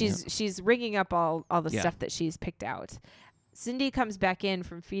 taste. She's ringing up all the Yeah. stuff that she's picked out. Cindy comes back in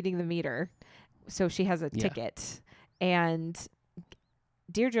from feeding the meter, So she has a Yeah. ticket, and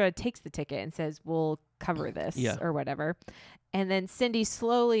Deirdre takes the ticket and says, "We'll cover this," Yeah. or whatever. And then Cindy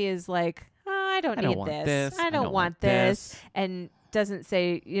slowly is like, "Oh, I don't need want this. this. I don't want this," and doesn't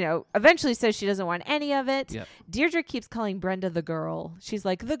say, eventually says she doesn't want any of it. Yep. Deirdre keeps calling Brenda the girl. She's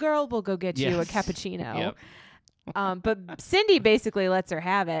like, "The girl will go get you a Yes. cappuccino." Yep. But Cindy basically lets her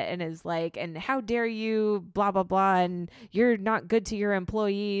have it and is like, "And how dare you, blah, blah, blah, and you're not good to your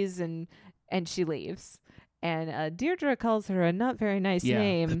employees," and she leaves. And Deirdre calls her a not very nice Yeah.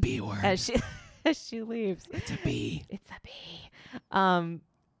 name The B word. as she as she leaves. It's a B. It's a bee.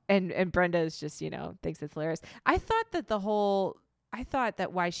 And Brenda is just, thinks it's hilarious. I thought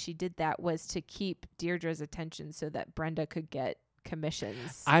that why she did that was to keep Deirdre's attention so that Brenda could get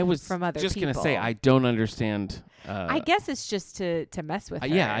commissions. I was from other just gonna say people. I don't understand. I guess it's just to mess with her.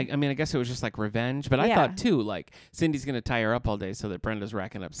 Yeah, I mean, I guess it was just like revenge, but I Yeah. thought too, like Cindy's gonna tie her up all day so that Brenda's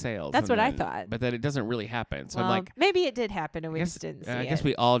racking up sales. That's and what I then- thought. but then it doesn't really happen. So Well, I'm like, maybe it did happen and we I just didn't see I it. guess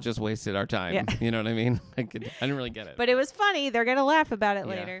we all just wasted our time. Yeah. You know what I mean? I didn't really get it. But it was funny. They're going to laugh about it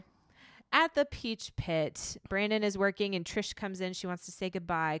Yeah. later. At the Peach Pit, Brandon is working and Trish comes in. She wants to say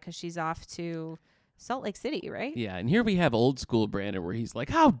goodbye because she's off to Salt Lake City, right? Yeah, and here we have old school Brandon where he's like,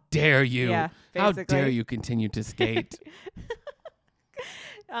 "How dare you? Yeah, How basically. dare you continue to skate?"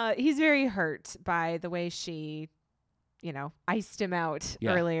 He's very hurt by the way she, iced him out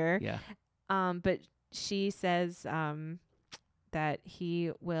Yeah. earlier. Yeah. But she says that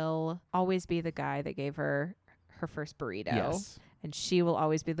he will always be the guy that gave her first burrito. Yes. And she will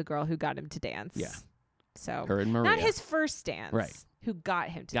always be the girl who got him to dance. Yeah. So Her and Maria. not his first dance. Right. Who got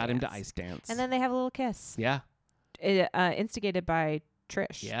him to got him dance. to ice dance. And then they have a little kiss. yeah. Instigated by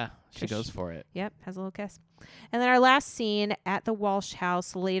Trish. Yeah. She Trish. goes for it. Yep, has a little kiss. And then our last scene at the Walsh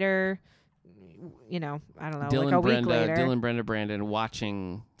house later, I don't know, like a week later. Dylan, Brenda, Brandon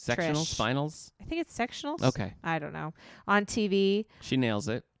watching sectionals, Trish. finals. I think it's sectionals. Okay. I don't know. On TV. She nails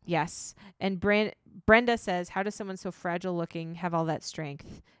it. Yes. And Brenda says, "How does someone so fragile looking have all that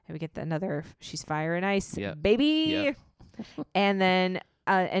strength?" And we get another, she's fire and ice, Yep. baby. Yep. And then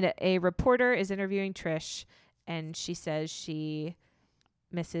a reporter is interviewing Trish, and she says she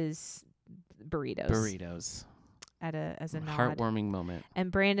misses burritos. As a nod. Heartwarming moment.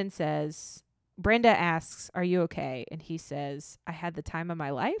 And Brenda asks, "Are you okay?" And he says, "I had the time of my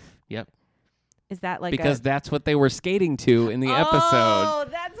life." Yep. Is that like Because that's what they were skating to in the episode. Oh,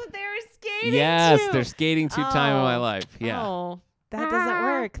 that's what they were skating Yes, to. they're skating to Time of My Oh. Life. Yeah. Oh, that doesn't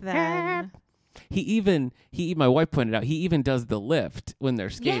work then. My wife pointed out, he even does the lift when they're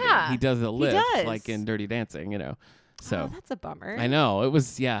skating. Yeah, he does the lift does. like in Dirty Dancing, So Oh, that's a bummer. I know. It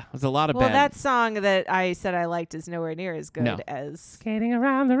was a lot of Well, bad. that song that I said I liked is nowhere near as good No. as. Skating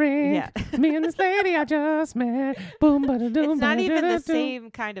around the ring. Yeah. Me and this lady I just met. Boom, ba-da-doom, It's not even the ba-da-da-doom.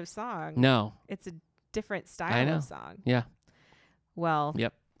 same kind of song. No. It's a different I style know. of song. Yeah. Well,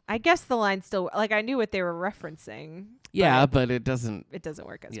 Yep. I guess the line still, like, I knew what they were referencing. Yeah, but it doesn't. It doesn't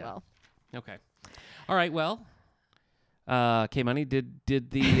work as Yeah. well. Okay. All right. Well, K-Money, did the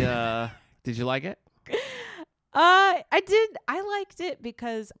did you like it? I did. I liked it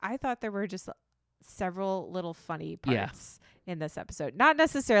because I thought there were just several little funny Yeah. parts in this episode. Not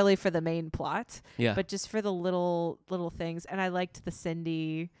necessarily for the main plot, Yeah. but just for the little things. And I liked the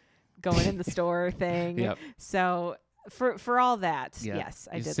Cindy going in the store thing. Yep. So for all that, Yeah. yes,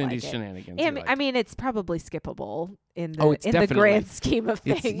 I did Cindy's like it. shenanigans. And, you I liked. mean, it's probably skippable in the Oh, it's in the definitely- grand scheme of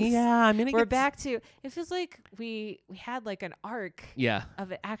things. Yeah, I mean, it We're gets- back to. It feels like we had like an arc Yeah.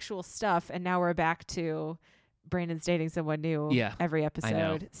 of actual stuff, and now we're back to Brandon's dating someone new Yeah, every know.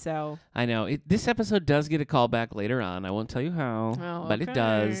 episode. So I know. This episode does get a callback later on. I won't tell you how, Oh, but it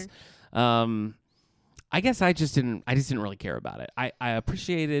does. I guess I just didn't really care about it. I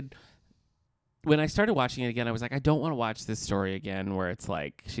appreciated when I started watching it again. I was like, I don't want to watch this story again where it's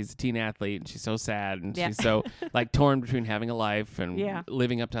like she's a teen athlete and she's so sad and Yeah. she's so like torn between having a life and Yeah.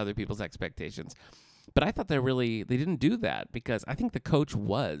 living up to other people's expectations. But I thought they didn't do that because I think the coach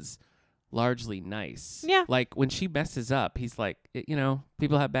was largely nice. Yeah. Like when she messes up, he's like,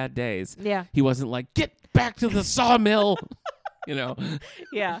 people have bad days. yeah, He wasn't like, get back to the sawmill.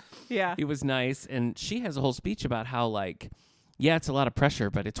 yeah. He was nice. And she has a whole speech about how, like, yeah, it's a lot of pressure,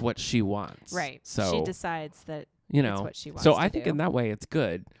 but it's what she wants. Right. So, she decides that you it's know, what she wants. so to I think do. in that way it's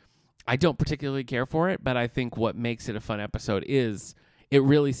good. I don't particularly care for it, but I think what makes it a fun episode is it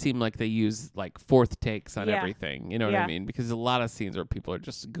really seemed like they used like fourth takes on Yeah. everything. You know what I Yeah. mean? Because a lot of scenes where people are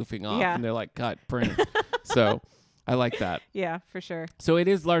just goofing off Yeah. and they're like, cut, print. So I like that. Yeah, for sure. So it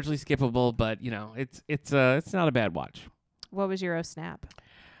is largely skippable, but it's not a bad watch. What was your O snap?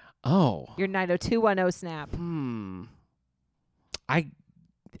 Oh. Your 90210 snap.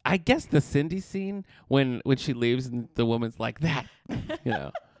 I guess the Cindy scene when she leaves and the woman's like that,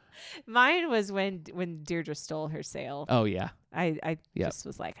 Mine was when Deirdre stole her sale. Oh yeah. I Yep. just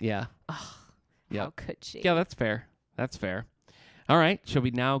was like, Yeah. oh, Yep. how could she? Yeah, that's fair. That's fair. All right. Shall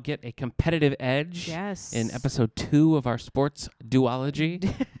we now get a competitive edge Yes. in episode 2 of our sports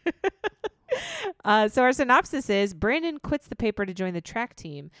duology? So our synopsis is Brandon quits the paper to join the track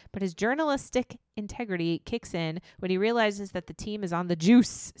team, but his journalistic integrity kicks in when he realizes that the team is on the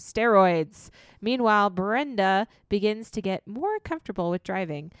juice, steroids. Meanwhile, Brenda begins to get more comfortable with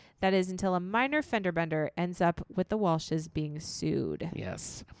driving. That is until a minor fender bender ends up with the Walshes being sued.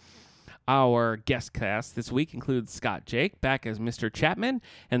 Yes. Our guest cast this week includes Scott Jake back as Mr. Chapman.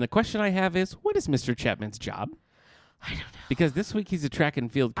 And the question I have is, what is Mr. Chapman's job? I don't know. Because this week he's a track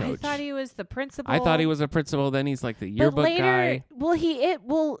and field coach. I thought he was the principal. I thought he was a principal. Then he's like the But yearbook later, guy.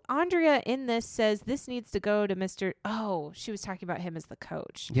 Andrea in this says this needs to go to Mr. Oh, she was talking about him as the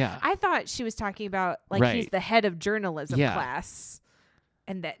coach. Yeah. I thought she was talking about he's Right. the head of journalism Yeah. class,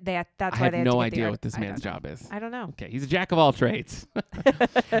 and that's I why have they have no to get idea the what this I man's don't know. job is. I don't know. Okay, he's a jack of all trades.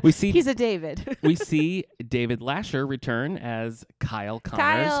 We see He's a David. we see David Lasher return as Kyle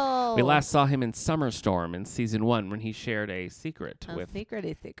Connors. Kyle. We last saw him in Summer Storm in season 1 when he shared a secret A with secret.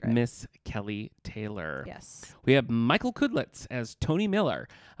 Miss Kelly Taylor. Yes. We have Michael Kudlitz as Tony Miller.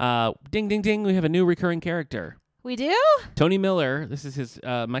 Ding, ding, ding. We have a new recurring character. We do? Tony Miller. This is his,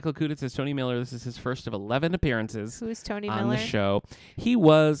 Michael Kudlitz as Tony Miller. This is his first of 11 appearances Who's Tony on Miller? the show. He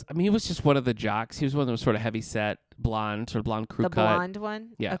was just one of the jocks. He was one of those sort of heavy set, blonde crew The cut. blonde one?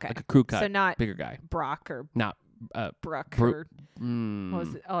 Yeah, Okay. like a crew cut. So not bigger guy. Brock or Not Brooke Bru- or what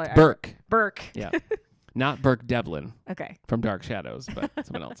was it? Oh, Burke. Burke. Yeah. Not Burke Devlin Okay. from Dark Shadows, but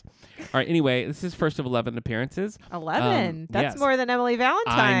someone else. All right. Anyway, this is first of 11 appearances. 11. That's yes. more than Emily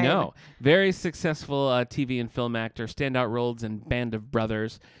Valentine. I know. Very successful TV and film actor. Standout roles in Band of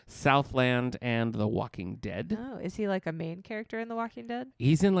Brothers, Southland, and The Walking Dead. Oh, is he like a main character in The Walking Dead?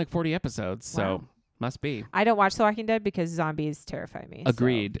 He's in like 40 episodes, so Wow. must be. I don't watch The Walking Dead because zombies terrify me.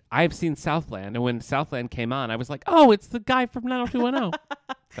 Agreed. I've seen Southland, and when Southland came on, I was like, oh, it's the guy from 90210.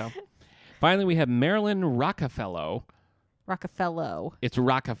 So finally, we have Marilyn Rockefeller. Rockefeller. It's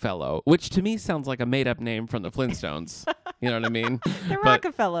Rockefeller, which to me sounds like a made-up name from the Flintstones. You know what I mean? The But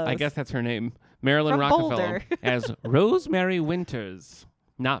Rockefellers. I guess that's her name. Marilyn From Rockefeller Boulder. as Rosemary Winters.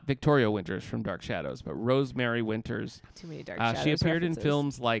 Not Victoria Winters from Dark Shadows, but Rosemary Winters. Too many Dark Shadows She appeared references. in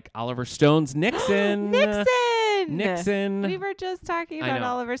films like Oliver Stone's Nixon. Nixon! Nixon. We were just talking I about know.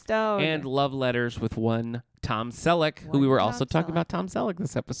 Oliver Stone. And Love Letters with one Tom Selleck, who One we were Tom also talking Selleck. about Tom Selleck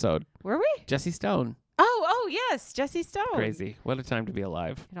this episode. Were we? Jesse Stone. Oh, yes. Jesse Stone. Crazy. What a time to be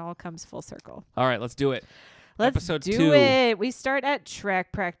alive. It all comes full circle. All right, let's do it. Let's Episode do 2. it. We start at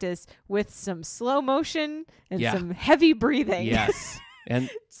track practice with some slow motion and Yeah. some heavy breathing. Yes. And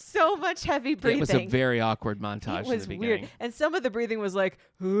So much heavy breathing. it was a very awkward montage It was in the weird. beginning. And some of the breathing was like,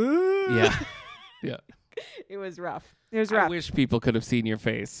 Yeah. Yeah. It was rough. It was I rough. wish people could have seen your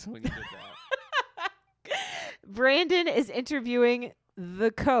face when you did that. Brandon is interviewing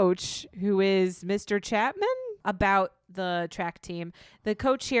the coach, who is Mr. Chapman, about the track team. The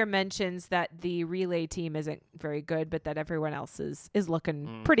coach here mentions that the relay team isn't very good, but that everyone else is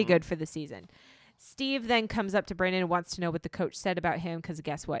looking pretty good for the season. Steve then comes up to Brandon and wants to know what the coach said about him because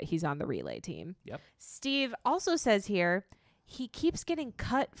guess what? He's on the relay team. Yep. Steve also says here he keeps getting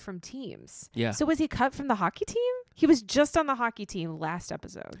cut from teams. Yeah. So was he cut from the hockey team? He was just on the hockey team last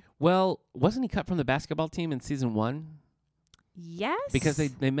episode. Well, wasn't he cut from the basketball team in season 1? Yes. Because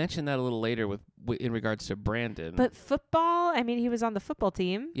they mentioned that a little later in regards to Brandon. But football, I mean, he was on the football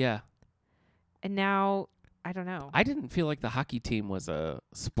team, yeah, and now I don't know. I didn't feel like the hockey team was a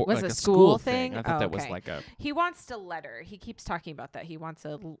sport, Was like a school school thing? I thought Oh, that was okay. like a He wants a letter. He keeps talking about that. He wants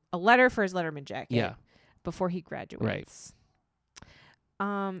a letter for his Letterman jacket. Yeah. Before he graduates.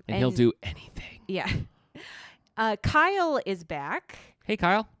 and he'll do anything. Yeah. Kyle is back. Hey,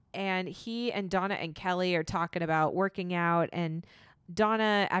 Kyle. And he and Donna and Kelly are talking about working out. And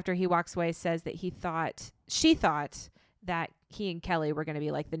Donna, after he walks away, says that she thought that he and Kelly were going to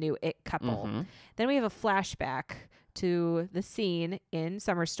be like the new it couple. Mhm. Then we have a flashback to the scene in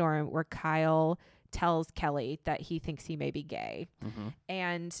Summer Storm where Kyle tells Kelly that he thinks he may be gay. Mhm.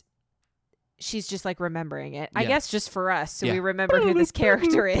 And she's just like remembering it. I Yeah. guess just for us. So Yeah. we remembered who this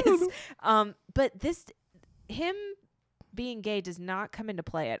character is. But him being gay does not come into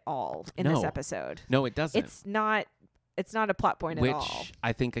play at all in this No. episode. No, it doesn't. It's not a plot point Which at all.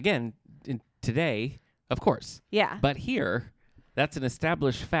 I think again today, of course, Yeah. but here That's an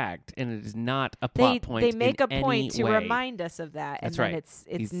established fact, and it is not a plot point. They make in a point any to way. remind us of that. That's and then right.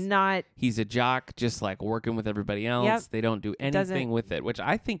 It's not. He's a jock, just like working with everybody else. Yep. They don't do doesn't- anything with it, which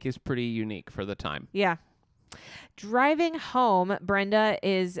I think is pretty unique for the time. Yeah. Driving home, Brenda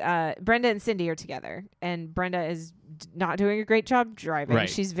and Cindy are together, and Brenda is not doing a great job driving. Right.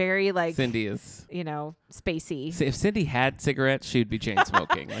 She's very like Cindy is. spacey. If Cindy had cigarettes, she'd be chain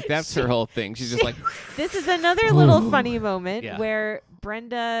smoking. Like that's her whole thing. She's just like, This is another little funny moment Yeah. where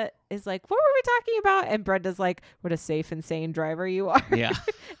Brenda is like, "What were we talking about?" And Brenda's like, "What a safe and sane driver you are." yeah,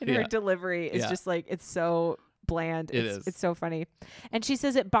 And her yeah. delivery is Yeah. just like, it's so bland. It is. It's so funny. And she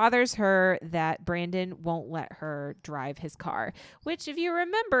says it bothers her that Brandon won't let her drive his car, which if you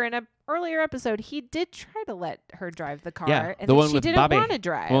remember in an earlier episode, he did try to let her drive the car. Yeah, And the then one she with didn't Bobby. want to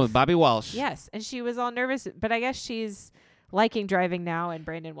drive. One with Bobby Walsh. Yes. And she was all nervous, but I guess she's liking driving now and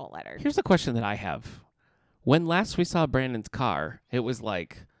Brandon won't let her. Here's a question that I have. When last we saw Brandon's car, it was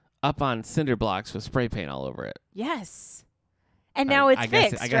like up on cinder blocks with spray paint all over it. Yes. And now it's I guess,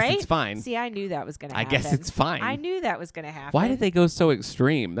 fixed, I guess right? it's fine. See, I knew that was going to I happen. guess it's fine. I knew that was going to happen. Why did they go so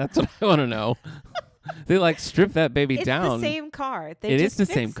extreme? That's what I want to know. They like strip that baby It's down. the same car. They It is just the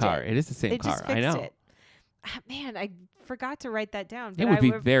same fixed car. It. It is the same They car. just I fixed know. it. Ah, man, I forgot to write that down. It but would I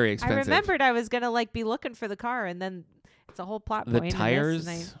be re- very I expensive. remembered I was going to like be looking for the car, and then it's a whole plot The point. tires.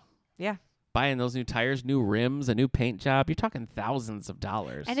 And this, and yeah. Buying those new tires, new rims, a new paint job. You're talking thousands of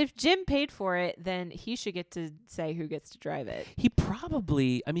dollars. And if Jim paid for it, then he should get to say who gets to drive it. he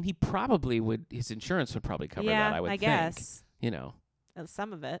probably would. His insurance would probably cover yeah, that. I would think. guess.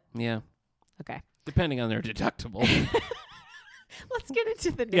 Some of it. Yeah. Okay. Depending on their deductible. Let's get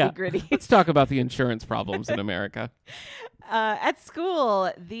into the Yeah. nitty gritty. Let's talk about the insurance problems in America. At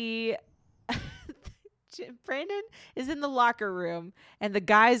school, Brandon is in the locker room, and the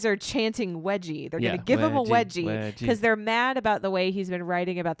guys are chanting wedgie. They're going to give him a wedgie because they're mad about the way he's been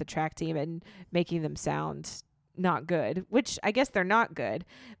writing about the track team and making them sound not good, which I guess they're not good.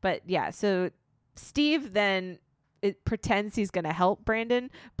 But yeah, so Steve then pretends he's going to help Brandon,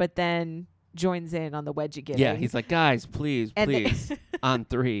 but then joins in on the wedgie giving. Yeah, he's like, guys, please, And they- please, on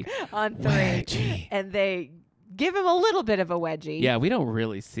three. on three. Wedgie. And they give him a little bit of a wedgie. Yeah, we don't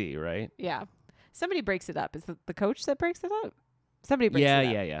really see, right? Yeah. Somebody breaks it up. Is it the coach that breaks it up? Somebody breaks Yeah, it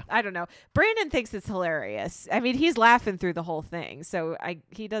up. yeah. I don't know. Brandon thinks it's hilarious. I mean, he's laughing through the whole thing, so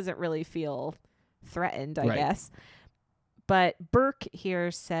he doesn't really feel threatened, I Right. guess. But Burke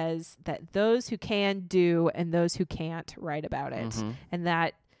here says that those who can do and those who can't write about it. Mhm. And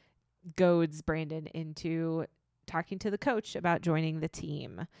that goads Brandon into talking to the coach about joining the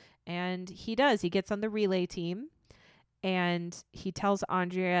team. And he does. He gets on the relay team, and he tells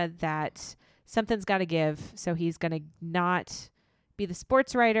Andrea that something's got to give. So he's going to not be the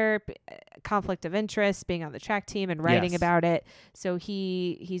sports writer, conflict of interest, being on the track team and writing Yes. about it. So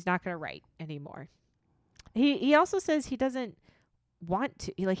he's not going to write anymore. He also says he doesn't want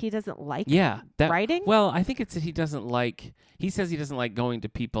to, he doesn't like Yeah, writing. Well, I think it's that he doesn't like. He says he doesn't like going to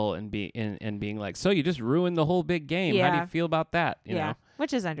people and being like, so you just ruined the whole big game. How do Yeah. you feel about that? You know?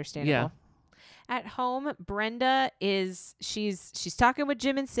 Which is understandable. At home, Brenda she's talking with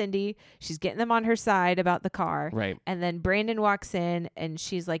Jim and Cindy. She's getting them on her side about the car. Right. And then Brandon walks in and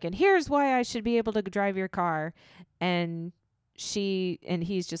she's like, and here's why I should be able to drive your car. And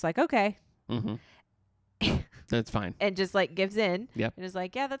he's just like, okay. Mm-hmm. That's fine. And just like gives in. Yep. And is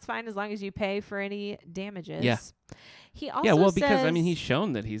like, yeah, that's fine as long as you pay for any damages. Yeah. He also Yeah, well, says, because I mean, he's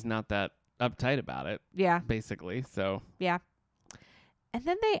shown that he's not that uptight about it, yeah. basically. So. Yeah. And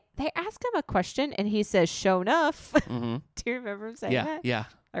then they ask him a question and he says, show enough. Mm-hmm. Do you remember him saying Yeah. that? Yeah.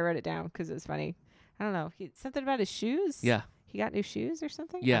 I wrote it down because it was funny. I don't know. Something about his shoes? Yeah. He got new shoes or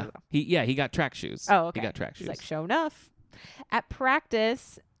something? I Yeah. don't know. He got track shoes. Oh, okay. He got track shoes. He's like, show enough. At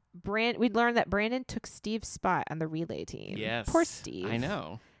practice, we'd learned that Brandon took Steve's spot on the relay team. Yes. Poor Steve. I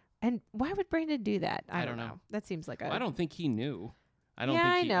know. And why would Brandon do that? I don't don't know. That seems like I don't think he knew. I don't Yeah,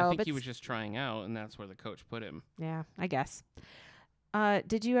 I think he, know, I think but he was just trying out, and that's where the coach put him. Yeah, I guess. Were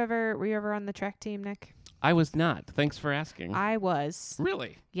you ever on the track team, Nick? I was not. Thanks for asking. I was.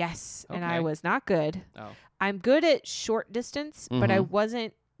 Really? Yes. And I Okay. was not good. Oh. I'm good at short distance, but I Mhm.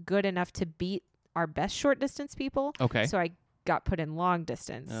 wasn't good enough to beat our best short distance people. Okay. So I got put in long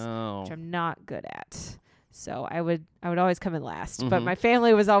distance, Oh. which I'm not good at. So I would always come in last, but Mhm. my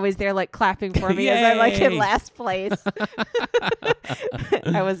family was always there, like clapping for me as I'm like in Yay! last place.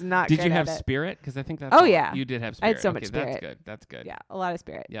 I was not. Did good you have at it. spirit? Because I think that's. Oh, all- yeah. You did have I spirit. had so Okay, much spirit. That's good. That's good. Yeah, a lot of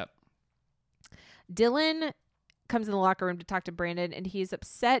spirit. Yep. Dylan comes in the locker room to talk to Brandon, and he's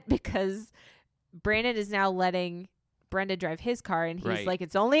upset because Brandon is now letting Brenda drive his car, and he's Right. like,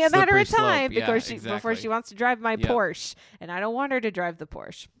 it's only a matter Slippery of time slope. Yeah, before exactly. she wants to drive my Yep. Porsche, and I don't want her to drive the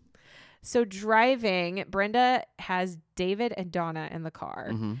Porsche. So driving, Brenda has David and Donna in the car,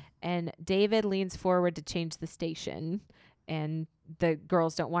 Mm-hmm. and David leans forward to change the station, and the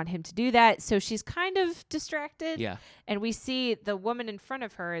girls don't want him to do that, so she's kind of distracted. Yeah. And we see the woman in front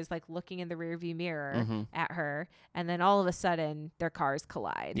of her is like looking in the rearview mirror Mm-hmm. at her, and then all of a sudden their cars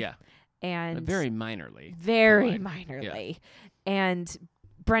collide. Yeah. And Very minorly. very collide. minorly. And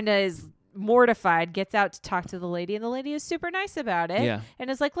Brenda is mortified, gets out to talk to the lady, and the lady is super nice about it. Yeah. And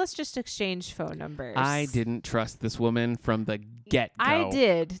is like, let's just exchange phone numbers. I didn't trust this woman from the get-go. I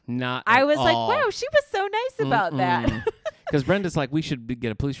did. Not I at was like, all. wow, she was so nice about that. Because Brenda's like, we should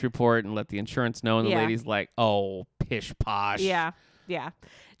get a police report and let the insurance know. And the Yeah. lady's like, oh, pish posh. Yeah.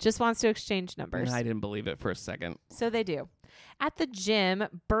 Just wants to exchange numbers. And I didn't believe it for a second. So they do. At the gym,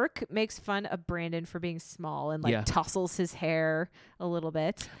 Burke makes fun of Brandon for being small and like Yeah. tussles his hair a little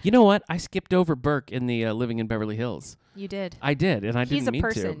bit. You know what? I skipped over Burke in the Living in Beverly Hills. You did. I did, and I He's didn't a mean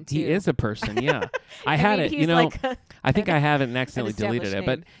person, to. He too. is a person, yeah. I had mean, it, he's know. like I think I have it and accidentally established deleted it.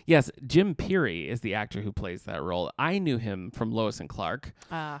 But name. yes, Jim Peary is the actor who plays that role. I knew him from Lois and Clark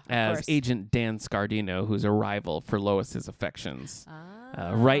of as course. Agent Dan Scardino, who's a rival for Lois's affections.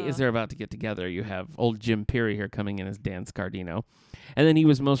 Ah. Right as they're about to get together, you have old Jim Peary here coming in as Dan Scardino. And then he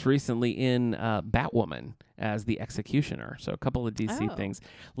was most recently in Batwoman as the Executioner. So a couple of DC Oh. things.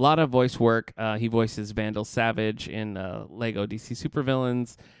 A lot of voice work. He voices Vandal Savage in Lego DC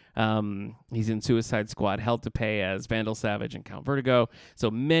Supervillains. He's in Suicide Squad, Hell to Pay as Vandal Savage and Count Vertigo. So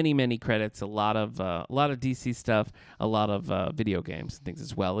many, many credits. A lot of DC stuff. A lot of video games and things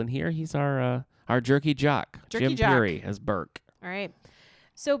as well. And here he's our jerky jock, Jerky Jim jock. Peary as Burke. All right.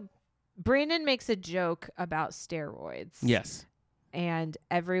 So Brandon makes a joke about steroids. Yes. And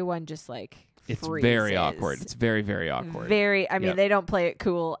everyone just like It's freezes. very awkward. It's very, very awkward. I mean, Yep. they don't play it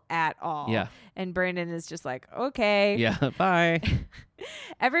cool at all. Yeah. And Brandon is just like, okay. Yeah. Bye.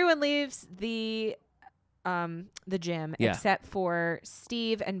 Everyone leaves the gym Yeah. except for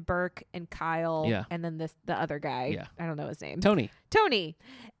Steve and Burke and Kyle Yeah. and then the other guy. Yeah. I don't know his name. Tony.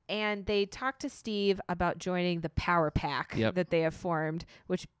 And they talk to Steve about joining the Power Pack Yep. that they have formed,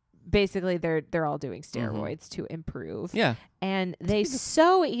 which basically they're all doing steroids to improve. Mm-hmm. Yeah. And they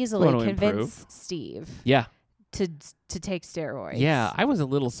so easily Want to convince Steve Yeah. to take steroids. Yeah. I was a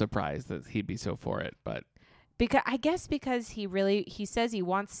little surprised that he'd be so for it, but because he says he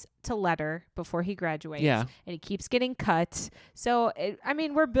wants to letter before he graduates. Yeah. And he keeps getting cut. So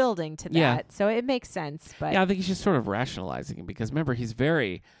we're building to that. Yeah. So it makes sense. But yeah, I think he's just sort of rationalizing it because remember, he's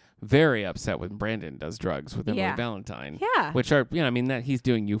very, very upset when Brandon does drugs with Emily Yeah. Valentine. yeah. Which are, that he's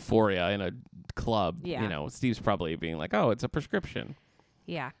doing Euphoria in a club. Yeah. Steve's probably being like, oh, it's a prescription.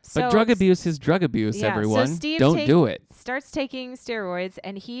 Yeah. But drug abuse is drug abuse, Yeah, so everyone. Steve Don't do it. Starts taking steroids,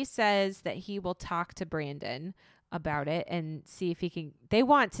 and he says that he will talk to Brandon about it and see if he can. They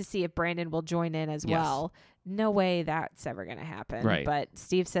want to see if Brandon will join in as Yes. well. No way that's ever going to happen. Right. But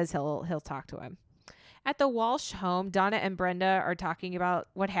Steve says he'll talk to him. At the Walsh home, Donna and Brenda are talking about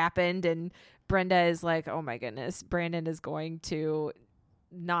what happened, and Brenda is like, "Oh my goodness, Brandon is going to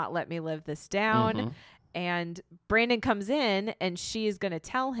not let me live this down." Mhm. And Brandon comes in and she's going to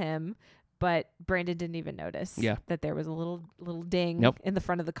tell him, but Brandon didn't even notice that there was a little ding Nope. in the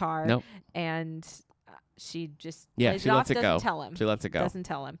front of the car. Nope. And she just Yeah, she off, lets it doesn't go. tell him. She lets it go. Doesn't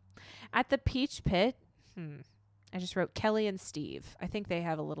tell him. At the Peach Pit, I just wrote Kelly and Steve. I think they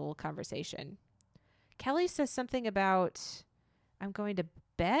have a little conversation. Kelly says something about, I'm going to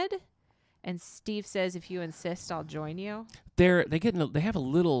bed. And Steve says, if you insist, I'll join you. They have a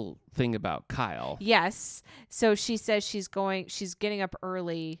little thing about Kyle. Yes. So she says she's getting up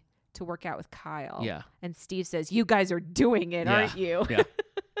early to work out with Kyle. Yeah. And Steve says, you guys are doing it, Yeah. aren't you? Yeah.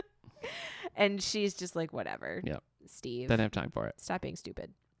 And she's just like, whatever. Yep. Steve. Doesn't have time for it. Stop being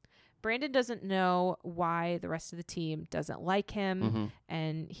stupid. Brandon doesn't know why the rest of the team doesn't like him. Mhm.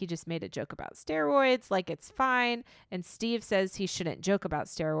 And he just made a joke about steroids, like it's fine. And Steve says he shouldn't joke about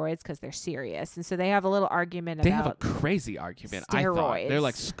steroids because they're serious. And so they have a little argument They have a about crazy argument. I thought steroids. they're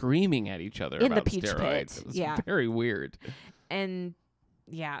like screaming at each other In the about Peach steroids. Pit. It was Yeah. very weird. And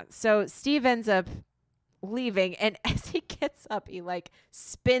yeah, so Steve ends up leaving, and as he gets up, he like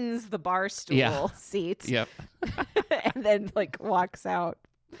spins the bar stool Yeah. seat Yep. and then like walks out.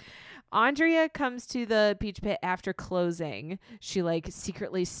 Andrea comes to the Peach Pit after closing. She like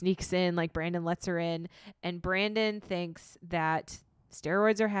secretly sneaks in, like Brandon lets her in, and Brandon thinks that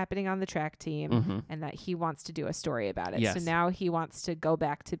steroids are happening on the track team Mhm. and that he wants to do a story about it. Yes. So now he wants to go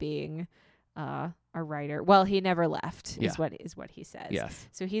back to being a writer. Well, he never left Yeah. is what he says. Yes.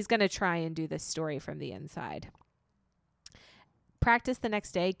 So he's going to try and do this story from the inside. Practice the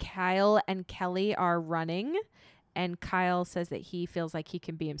next day, Kyle and Kelly are running, and Kyle says that he feels like he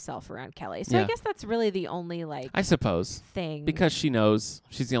can be himself around Kelly. So I Yeah. guess that's really the only like I suppose. thing Because she knows.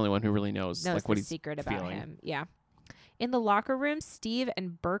 She's the only one who really knows like the what he's secret about feeling. him. Yeah. In the locker room, Steve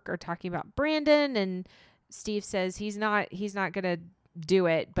and Burke are talking about Brandon, and Steve says he's not gonna do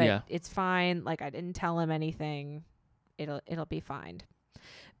it, but Yeah. it's fine. Like, I didn't tell him anything. It'll be fine.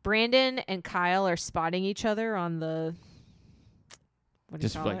 Brandon and Kyle are spotting each other on the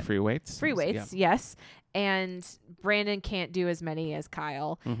Just like free weights. free weights, yes. And Brandon can't do as many as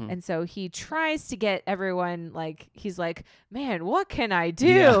Kyle. Yeah. Mhm. And so he tries to get everyone, like, he's like, man, what can I do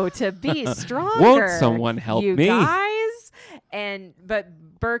Yeah. to be stronger? Won't someone help you me? guys?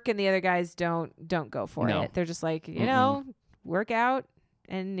 But Burke and the other guys don't go for No. it. They're just like, you know, work out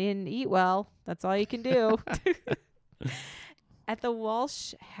and eat well. That's all you can do. At the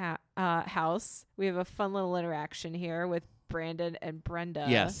Walsh house, we have a fun little interaction here with Brandon and Brenda.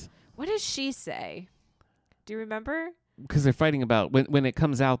 Yes. What does she say? Do you remember? Because they're fighting about when it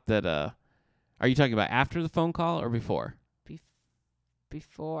comes out that are you talking about after the phone call or before?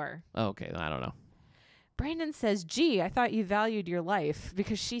 Before. Oh, okay. I don't know. Brandon says, gee, I thought you valued your life,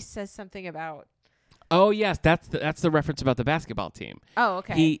 because she says something about. Oh yes, that's the reference about the basketball team. Oh,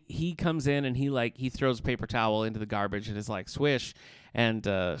 okay. He comes in and he throws a paper towel into the garbage and is like swish, and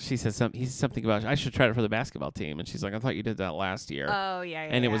she says something about I should try it for the basketball team, and she's like, I thought you did that last year. Oh, yeah.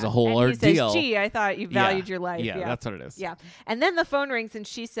 And it was a whole and he ordeal. says, gee, I thought you valued your life. Yeah, that's what it is. Yeah. And then the phone rings and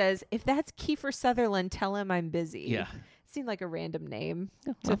she says, if that's Kiefer Sutherland, tell him I'm busy. Yeah. Seemed like a random name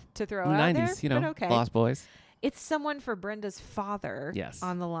well, to throw In the out 90s, there. But okay. Lost Boys. It's someone for Brenda's father Yes.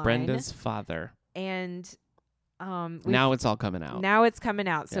 on the line. Brenda's father. And Now it's all coming out. Now it's coming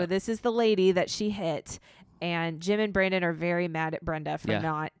out. So Yeah. this is the lady that she hit, and Jim and Brandon are very mad at Brenda for Yeah.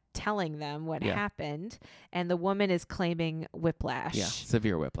 not telling them what Yeah. happened, and the woman is claiming whiplash. Yeah,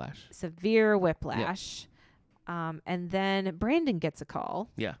 severe whiplash. Severe whiplash. And then Brandon gets a call.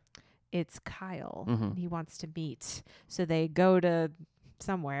 Yeah. It's Kyle. Mhm. And he wants to meet. So they go to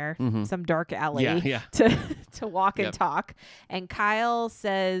somewhere, Mhm. some dark alley Yeah. to walk and Yep. talk. And Kyle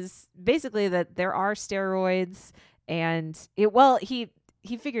says basically that there are steroids, and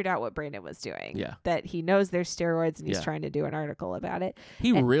he figured out what Brandon was doing. Yeah. That he knows there's steroids, and he's Yeah. trying to do an article about it. He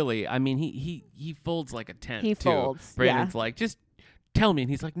And- really, I mean, he folds like a tent. He too. folds, Brandon's like, just tell me, and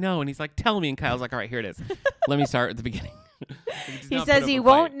he's like, no, and he's like, tell me, and Kyle's like, all right, here it is. Let me start at the beginning. He says he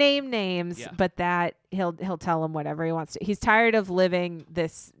won't name names, Yeah. but that he'll tell him whatever he wants to. He's tired of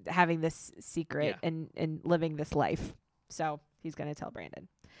having this secret Yeah. and living this life. So he's going to tell Brandon.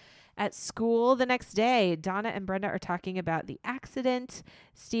 At school the next day, Donna and Brenda are talking about the accident.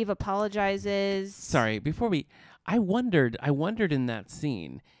 Steve apologizes. Sorry, I wondered in that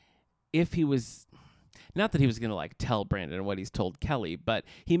scene if he was, not that he was going to like tell Brandon what he's told Kelly, but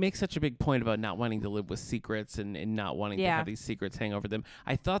he makes such a big point about not wanting to live with secrets and not wanting to Yeah. have these secrets hang over them.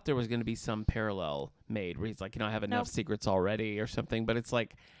 I thought there was going to be some parallel made where he's like, I have enough Nope. secrets already or something, but it's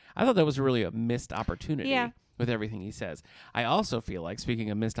like, I thought that was really a missed opportunity. Yeah. With everything he says. I also feel like,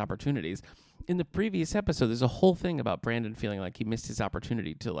 speaking of missed opportunities, in the previous episode, there's a whole thing about Brandon feeling like he missed his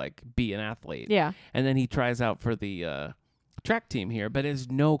opportunity to like be an athlete. Yeah. And then he tries out for the track team here, but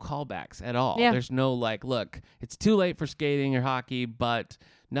there's no callbacks at all. Yeah. There's no like, look, it's too late for skating or hockey, but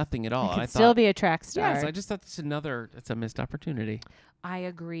nothing at all. He And could I still thought, be a track star. yes, I just thought it's a missed opportunity I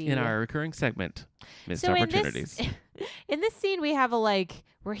agree. in our recurring segment, missed So opportunities. in this scene, we have a like,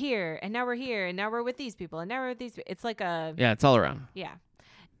 we're here, and now we're here, and now we're with these people, and now we're with these. It's like a Yeah, it's all around. yeah.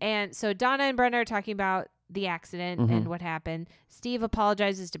 And so Donna and Brenda are talking about the accident and what happened. Steve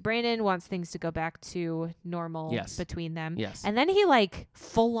apologizes to Brandon, wants things to go back to normal Yes. between them. Yes. And then he like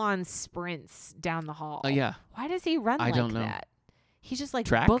full on sprints down the hall. Yeah. Why does he run like don't know. that? He just like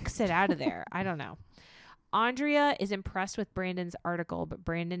Track? books it out of there. I don't know. Andrea is impressed with Brandon's article, but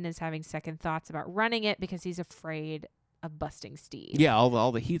Brandon is having second thoughts about running it because he's afraid of busting Steve. Yeah,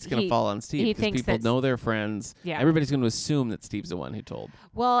 all the heat's going to He- fall on Steve he because thinks people that's- know their friends. Yeah. Everybody's going to assume that Steve's the one who told.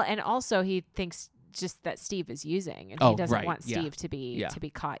 Well, and also he thinks just that Steve is using, and Oh, he doesn't right, want yeah. Steve to be Yeah. to be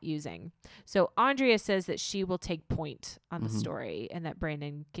caught using. So Andrea says that she will take point on the Mhm. story and that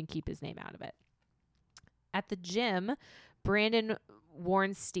Brandon can keep his name out of it. At the gym, Brandon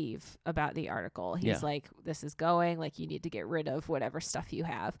warns Steve about the article. He's Yeah. like, "This is going. Like, you need to get rid of whatever stuff you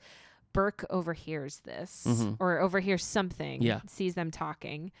have." Burke overhears this Mhm. or overhears something. Yeah. Sees them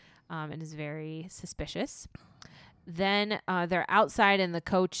talking, and is very suspicious. Then they're outside and the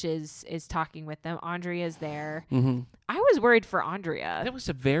coach is talking with them. Andrea's there. Mm-hmm. I was worried for Andrea. That was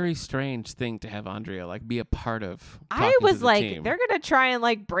a very strange thing to have Andrea like be a part of. I talking to was the like, team. they're gonna try and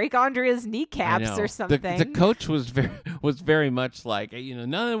like break Andrea's I kneecaps know. or something. The coach was very much like,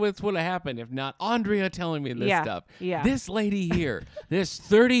 none of this would have happened if not Andrea telling me this stuff. Yeah. This lady here, this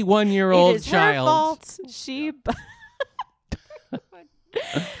 31-year-old it is child. her fault. She.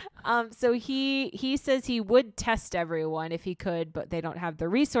 So he says he would test everyone if he could, but they don't have the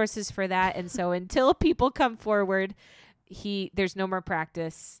resources for that. And so until people come forward, there's no more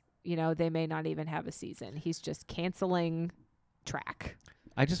practice. They may not even have a season. He's just canceling track.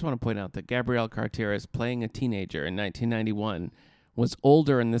 I just want to point out that Gabrielle Carteris playing a teenager in 1991 was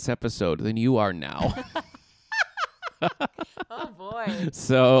older in this episode than you are now. Oh boy.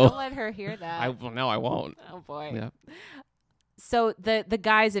 So Don't let her hear that. I won't. Oh boy. Yeah. So the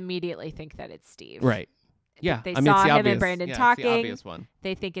guys immediately think that it's Steve. Right. Yeah. They I mean, saw it's the him obvious, and Brandon yeah, talking. It's the obvious one.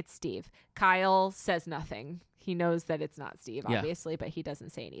 They think it's Steve. Kyle says nothing. He knows that it's not Steve, Yeah. obviously, but he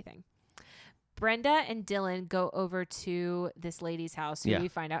doesn't say anything. Brenda and Dylan go over to this lady's house, who we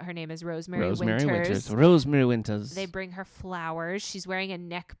find out her name is Rosemary Winters. Rosemary Winters. They bring her flowers. She's wearing a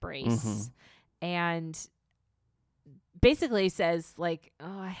neck brace. Mhm. And basically says, like,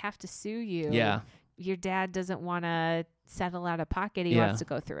 oh, I have to sue you. Yeah. Your dad doesn't want to settle out of pocket. He Yeah. wants to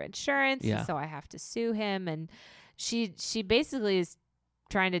go through insurance. Yeah. So I have to sue him. And she basically is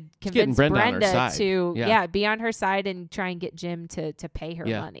trying to getting convince Brenda on her Brenda side. to Yeah. be on her side and try and get Jim to pay her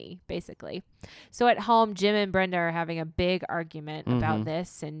Yeah. money, basically. So at home, Jim and Brenda are having a big argument about Mhm.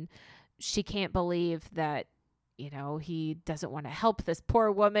 this, and she can't believe that he doesn't want to help this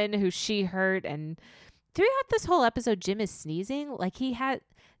poor woman who she hurt. And throughout this whole episode, Jim is sneezing like he has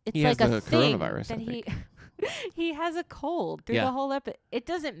like has a the thing coronavirus, that I he think. he has a cold through Yeah. the whole episode. It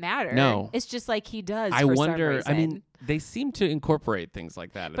doesn't matter. No. It's just like he does. I for wonder. some I mean, reason. they seem to incorporate things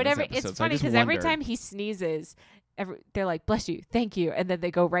like that. But in this it's episode, so I funny just because every wonder. time he sneezes, they're like, "Bless you, thank you," and then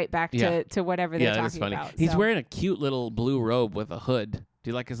they go right back Yeah. to whatever they're Yeah, talking that's funny. about. He's So- wearing a cute little blue robe with a hood. Do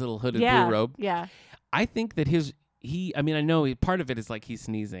you like his little hooded yeah, blue robe? yeah. I think that I mean, I know part of it is like he's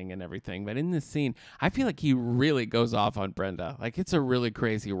sneezing and everything, but in this scene, I feel like he really goes off on Brenda. Like it's a really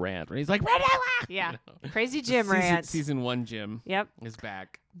crazy rant where he's like, Brenda! Yeah. You know? Crazy Jim rant. Season 1 Jim Yep. is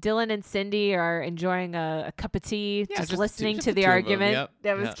back. Dylan and Cindy are enjoying a cup of tea, Yeah, just just listening just to the the two of 'em. argument. Yep.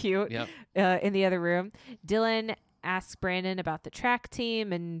 That was Yep. cute. Yep. In the other room, Dylan asks Brandon about the track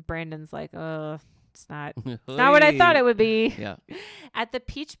team, and Brandon's like, it's not what I thought it would be. Yeah. At the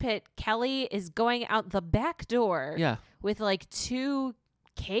Peach Pit, Kelly is going out the back door Yeah. with like 2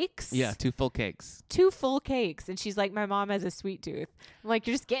 cakes. Yeah. 2 full cakes. 2 full cakes. And she's like, my mom has a sweet tooth. I'm like,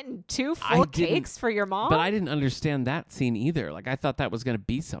 you're just getting 2 I full didn't- cakes for your mom? But I didn't understand that scene either. Like I thought that was going to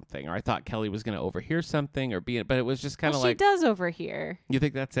be something, or I thought Kelly was going to overhear something or be it, but it was just kind of she like, does over here. you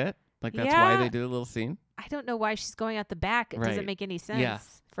think that's it? Like that's Yeah. why they did a little scene? I don't know why she's going out the back. It Right. doesn't make any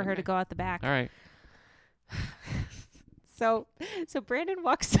sense for her to Okay. go out the back. All right. So Brandon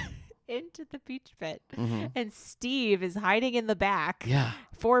walks into the Peach Pit, Mm-hmm. and Steve is hiding in the back Yeah.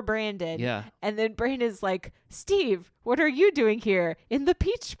 for Brandon. Yeah. And then Brandon's like, Steve, what are you doing here in the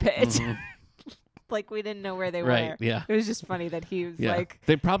Peach Pit? Mhm. Like we didn't know where they Right. were. Yeah. It was just funny that he was Yeah. like,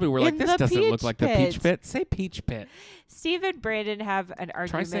 they probably were like, "In this the doesn't look Peach like the Peach Pit." Pit. Say Peach Pit. Steve and Brandon have an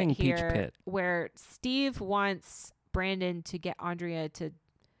argument saying Peach here Pit. where Steve wants Brandon to get Andrea to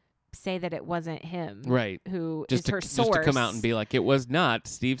say that it wasn't him Right. who Just is to, her just source. to come out and be like, it was not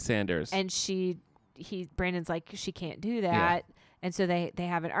Steve Sanders. And Brandon's like, she can't do that. And so they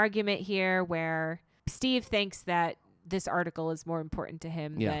have an argument here where Steve thinks that this article is more important to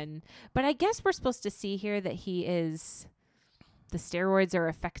him than, but I guess we're supposed to see here that the steroids are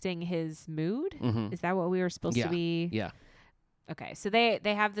affecting his mood. Mhm. Is that what we were supposed to be? Yeah. Okay. So they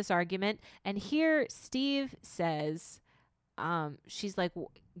have this argument, and here Steve says, she's like,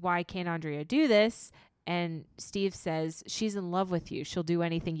 why can't Andrea do this? And Steve says, she's in love with you. She'll do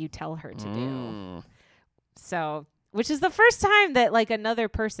anything you tell her to do. Mm. So, which is the first time that like another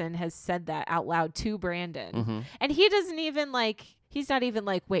person has said that out loud to Brandon. Mhm. And he doesn't even he's not even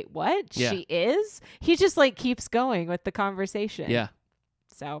like, wait, what? Yeah. She is? He just like keeps going with the conversation. Yeah.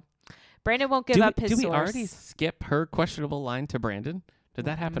 So Brandon won't give up his Did we source. already skip her questionable line to Brandon? Did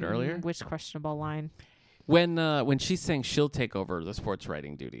that happen earlier? Which questionable line? When she's saying she'll take over the sports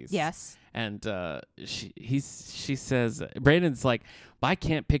writing duties. Yes. And she says, Brandon's like, I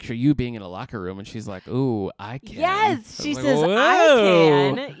can't picture you being in a locker room. And she's like, ooh, I can. Yes. I She was like, says,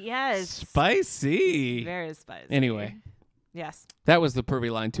 "Whoa, I can. Yes. Spicy. Very spicy. Anyway. Yes. That was the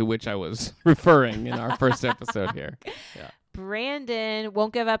pervy line to which I was referring in our first episode here. Yeah. Brandon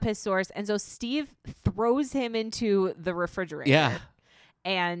won't give up his source, and so Steve throws him into the refrigerator. Yeah.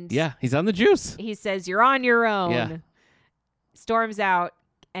 And Yeah, he's on the juice. he says, "You're on your own." Yeah. Storms out,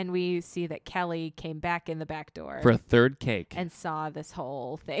 and we see that Kelly came back in the back door For a third cake. and saw this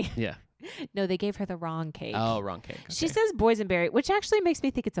whole thing. Yeah. No, they gave her the wrong cake. Oh, wrong cake. She Okay. says boysenberry, which actually makes me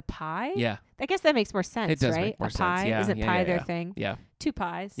think it's a pie. Yeah. I guess that makes more sense, It does right? make more a pie? sense. Yeah, Isn't yeah, pie yeah, their yeah. thing? Yeah. 2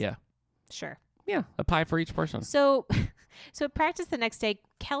 pies. Yeah. Sure. Yeah. A pie for each person. So at practice the next day,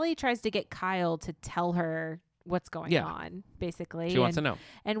 Kelly tries to get Kyle to tell her what's going Yeah. on, basically. She wants to know.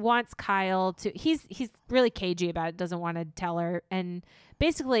 And wants Kyle to he's really cagey about it, doesn't want to tell her, and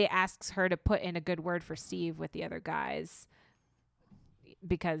basically asks her to put in a good word for Steve with the other guys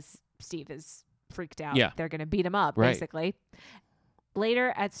because Steve is freaked out. Yeah. They're gonna beat him up, Right. basically.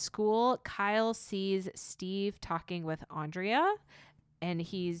 Later at school, Kyle sees Steve talking with Andrea, and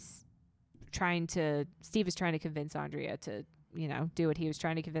Steve is trying to convince Andrea to, do what he was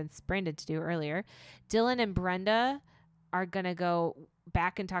trying to convince Brandon to do earlier. Dylan and Brenda are going to go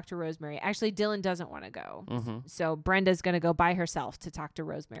back and talk to Rosemary. Actually, Dylan doesn't want to go. Mm-hmm. So Brenda's going to go by herself to talk to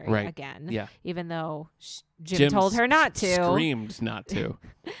Rosemary Right. again. Yeah. Even though Jim told her not to. Screamed not to.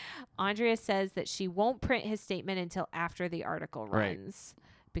 Andrea says that she won't print his statement until after the article Right. runs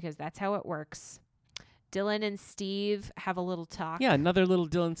because that's how it works. Dylan and Steve have a little talk. Yeah, another little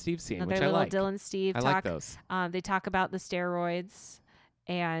Dylan Steve scene, Another which I little like. Dylan Steve I talk. like those. They talk about the steroids,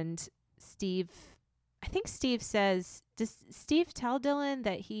 and I think Steve says, does Steve tell Dylan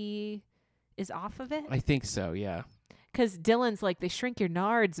that he is off of it? I think so, yeah. Because Dylan's like, they shrink your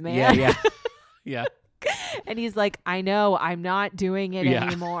nards, man. Yeah, yeah. Yeah. And he's like, I know, I'm not doing it Yeah.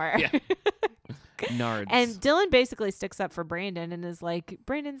 anymore. Yeah. Nards. And Dylan basically sticks up for Brandon and is like,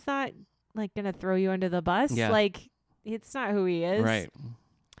 Brandon's not like going to throw you under the bus. Yeah. Like, it's not who he is. Right.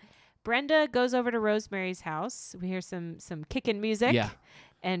 Brenda goes over to Rosemary's house. We hear some kicking music. Yeah.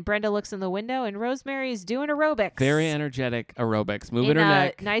 And Brenda looks in the window, and Rosemary's doing aerobics. Very energetic aerobics, moving in her a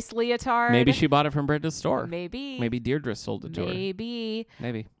neck. nice leotard. Maybe she bought it from Brenda's store. Maybe. Maybe Deirdre sold it to her. Maybe.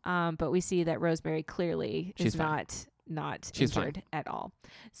 Maybe. But we see that Rosemary clearly She's is fine. not She's fine. injured at all.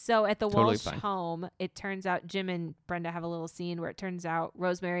 So at the Totally Walsh fine. home, it turns out Jim and Brenda have a little scene where it turns out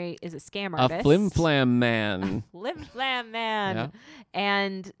Rosemary is a scam A artist. flim flam man. Flim flam man. Yeah.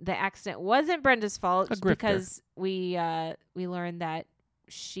 And the accident wasn't Brenda's fault A grifter. because we learned that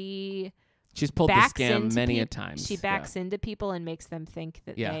she's pulled the backs scam into many a peop- times. She backs into people and makes them think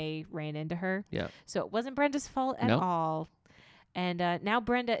that Yeah. they ran into her. Yeah. So it wasn't Brenda's fault at Nope. all. And now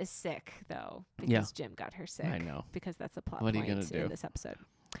Brenda is sick, though, because Jim got her sick. I know. Because that's a plot What are you point gonna do? in this episode.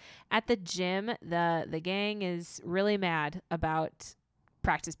 At the gym, the gang is really mad about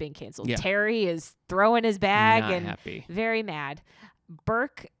practice being canceled. Yeah. Terry is throwing his bag Not and happy. very mad.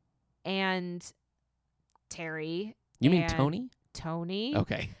 Burke and Terry. You mean and Tony? Tony.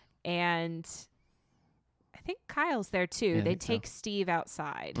 Okay. And I think Kyle's there too. Yeah, I they think so. take Steve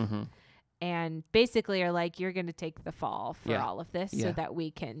outside Mm-hmm. and basically are like, you're going to take the fall for Yeah. all of this Yeah. so that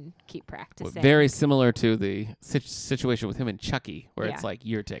we can keep practicing. Very similar to the situation with him and Chucky, where it's Yeah. like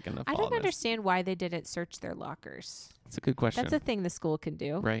you're taking the fall. I don't on this. understand why they didn't search their lockers. It's a good question. That's a thing the school can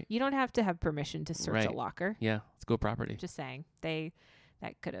do. Right. You don't have to have permission to search a Right. locker. Yeah, it's school property. Just saying.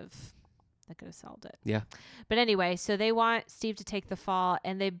 That could have solved it. Yeah. But anyway, so they want Steve to take the fall,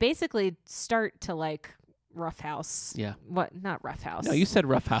 and they basically start to like roughhouse. Yeah. What? Not roughhouse. No, you said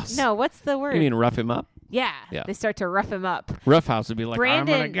roughhouse. No, what's the word? You mean rough him up? Yeah. Yeah. They start to rough him up. Roughhouse would be like, I'm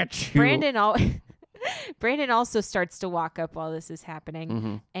gonna Brandon- get you. Brandon also starts to walk up while this is happening,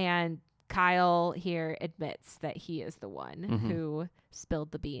 Mm-hmm. and Kyle here admits that he is the one Mhm. who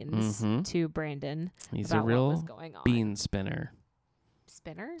spilled the beans Mhm. to Brandon He's about a real what was going on. bean spinner.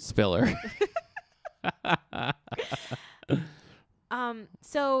 Spinner. Spiller.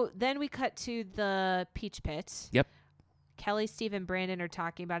 So then we cut to the Peach Pit. Yep. Kelly, Steve, and Brandon are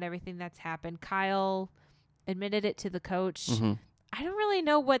talking about everything that's happened. Kyle admitted it to the coach. Mhm. I don't really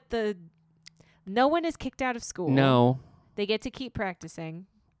know what no one is kicked out of school. No. They get to keep practicing.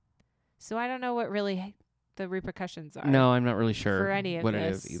 So I don't know what really the repercussions are. No, I'm not really sure For any of what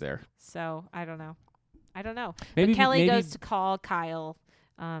it this. is either. So I don't know. Maybe But Kelly maybe, goes to call Kyle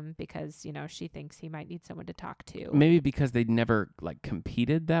because, she thinks he might need someone to talk to. maybe because they never like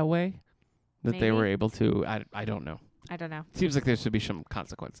competed that way, that they were Maybe. able to. I don't know. I don't know. Seems like there should be some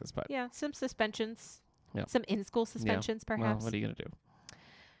consequences, but Yeah, some suspensions. Yeah. Some in-school suspensions, well, perhaps. what are you gonna do?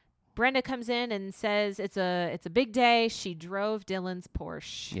 Brenda comes in and says it's a big day. She drove Dylan's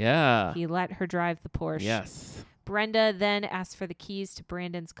Porsche. Yeah. He let her drive the Porsche. Yes. Brenda then asks for the keys to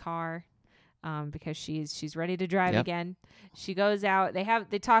Brandon's car. because she's ready to drive Yep. again. She goes out.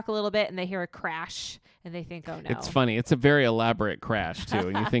 They talk a little bit, and they hear a crash, and they think, "Oh no!" It's funny. It's a very elaborate crash too,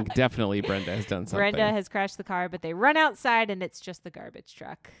 and you think definitely Brenda has done something. Brenda has crashed the car, but they run outside, and it's just the garbage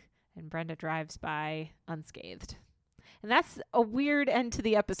truck, and Brenda drives by unscathed. And that's a weird end to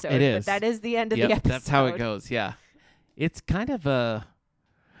the episode. It is. But that is the end of Yep, the episode. that's how it goes. Yeah, it's kind of a.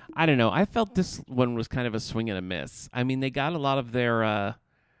 I don't know. I felt this one was kind of a swing and a miss. I mean, they got a lot of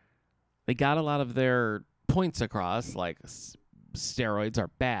their points across, like steroids are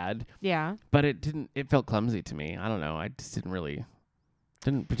bad, Yeah. but it didn't. It felt clumsy to me. I don't know. I just didn't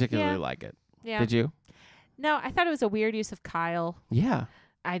particularly Yeah. like it. Yeah. Did you? No, I thought it was a weird use of Kyle. Yeah.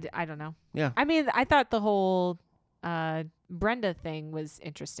 I don't know. Yeah. I mean, I thought the whole Brenda thing was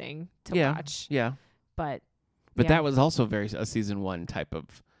interesting to Yeah. watch, Yeah. but But yeah. that was also very a season 1 type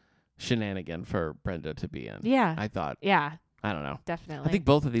of shenanigan for Brenda to be in. Yeah. I thought. Yeah, I don't know. definitely. I think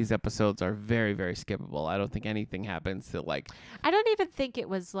both of these episodes are very, very skippable. I don't think anything happens that I don't even think it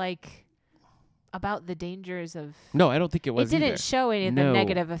was like about the dangers of. No, I don't think it was. It didn't either. show any of the No.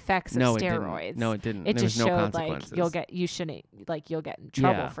 negative effects of No, steroids. it didn't. No, it didn't. It there just was no showed consequences. like you'll get in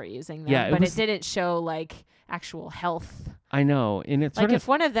trouble Yeah. for using them, Yeah, it but was- it didn't show like actual health. I know, and it's Like sort if of.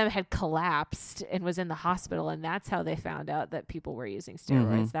 one of them had collapsed and was in the hospital, and that's how they found out that people were using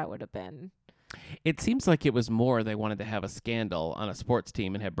steroids, Mhm. that would have been. It seems like it was more they wanted to have a scandal on a sports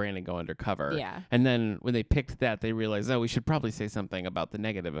team and have Brandon go undercover. Yeah. And then when they picked that, they realized, oh, we should probably say something about the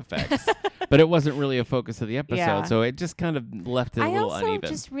negative effects. But it wasn't really a focus of the episode, Yeah. so it just kind of left it a I little also uneven.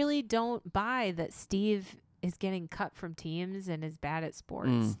 just really don't buy that Steve is getting cut from teams and is bad at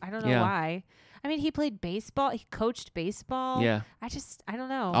sports. I don't know yeah. why. I mean, he played baseball. He coached baseball. Yeah. I don't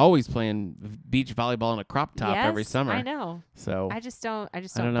know. Always playing beach volleyball in a crop top every Yes, summer. I know. So I just don't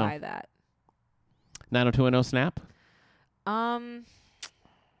don't know. buy that. 90210 snap. I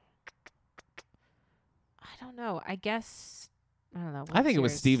don't know. I guess I don't know. I think it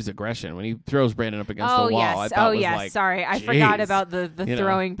was What's yours? Steve's aggression when he throws Brandon up against Oh the wall. yes. I thought was yes. like, Sorry, I forgot jeez. about the You know.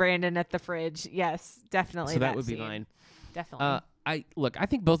 throwing Brandon at the fridge. Yes, definitely. so that would scene. be mine. Definitely. I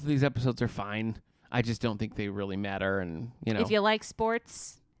think both of these episodes are fine. I just don't think they really matter, and if you like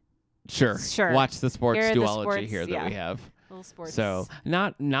sports, sure, watch the sports Here are the duology sports, here that yeah. we have. little sports. So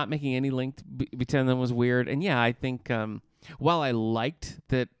not making any link between them was weird, and yeah, I think while I liked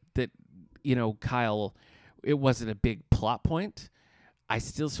that Kyle, it wasn't a big plot point. I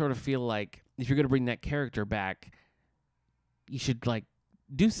still sort of feel like if you're going to bring that character back, you should like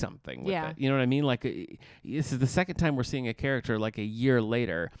do something with Yeah. it. You know what I mean? Like this is the second time we're seeing a character like a year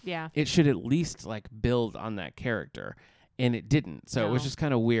later. yeah. It should at least like build on that character, and it didn't. So it was No. just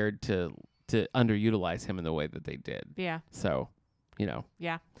kind of weird to underutilize him in the way that they did. Yeah. So,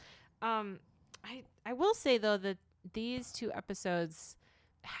 Yeah. I will say though that these two episodes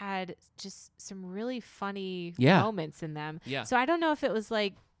had just some really funny Yeah. moments in them. Yeah. So I don't know if it was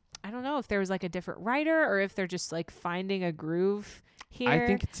like if there was like a different writer or if they're just like finding a groove here.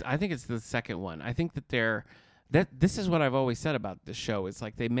 I think it's the second one. I think that this is what I've always said about the show. It's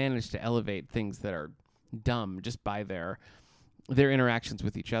like they managed to elevate things that are dumb just by their interactions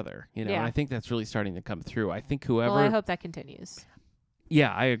with each other, And Yeah. I think that's really starting to come through. I think whoever Well, I hope that continues.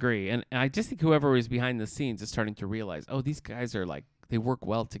 Yeah, I agree. And I just think whoever is behind the scenes is starting to realize, oh, these guys are like they work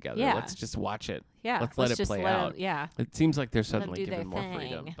well together. Yeah. Let's just watch it. Yeah. Let's let it just play let out. yeah. It seems like they're Let 'em suddenly do their given more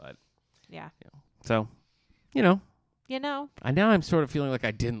freedom, thing. but Yeah. so, You know. now I'm sort of feeling like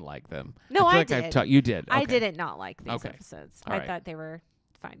I didn't like them. No, feel I like did. You did. I Okay. didn't not like these Okay. episodes. All I right. thought they were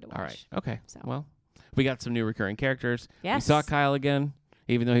fine to watch. All right. Okay. So. Well, we got some new recurring characters. Yes. We saw Kyle again,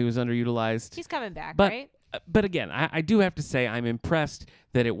 even though he was underutilized. He's coming back, But- right? But again, I do have to say I'm impressed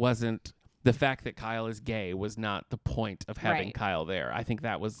that it wasn't the fact that Kyle is gay was not the point of having Right. Kyle there. I think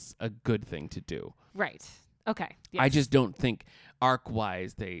that was a good thing to do. Right. Okay. I Yes. just don't think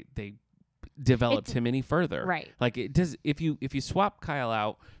arc-wise they developed It's- him any further. Right. Like it does if you swap Kyle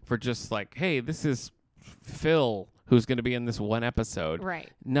out for just like, hey, this is Phil who's going to be in this one episode, Right.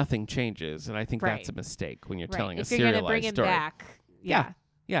 nothing changes, and I think Right. that's a mistake when you're Right. telling a if you're gonna serialized bring him story. back, yeah.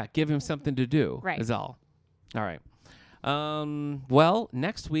 Yeah, give him something to do. Right. Is all. All right. Well,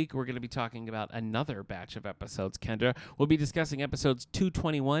 next week we're going to be talking about another batch of episodes, Kendra. We'll be discussing episodes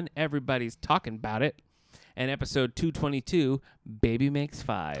 221, Everybody's Talking About It, and episode 222, Baby Makes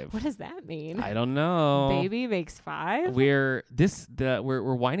Five. What does that mean? I don't know. Baby makes 5. We're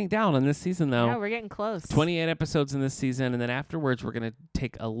winding down on this season though. Yeah, we're getting close. 28 episodes in this season, and then afterwards we're going to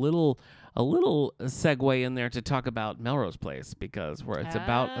take a little segue in there to talk about Melrose Place because it's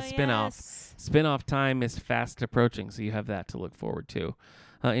about a spin-off. Yes. Spin-off time is fast approaching, so you have that to look forward to.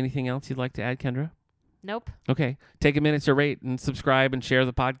 Anything else you'd like to add, Kendra? Nope. Okay. Take a minute to rate and subscribe and share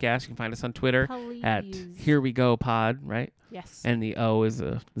the podcast. You can find us on Twitter at Please. Here We Go Pod, right? Yes. And the O is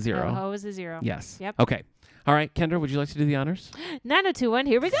a 0. O is a 0. Yes. Yep. Okay. All right, Kendra, would you like to do the honors? 9021,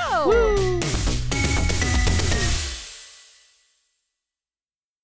 here we go. Woo!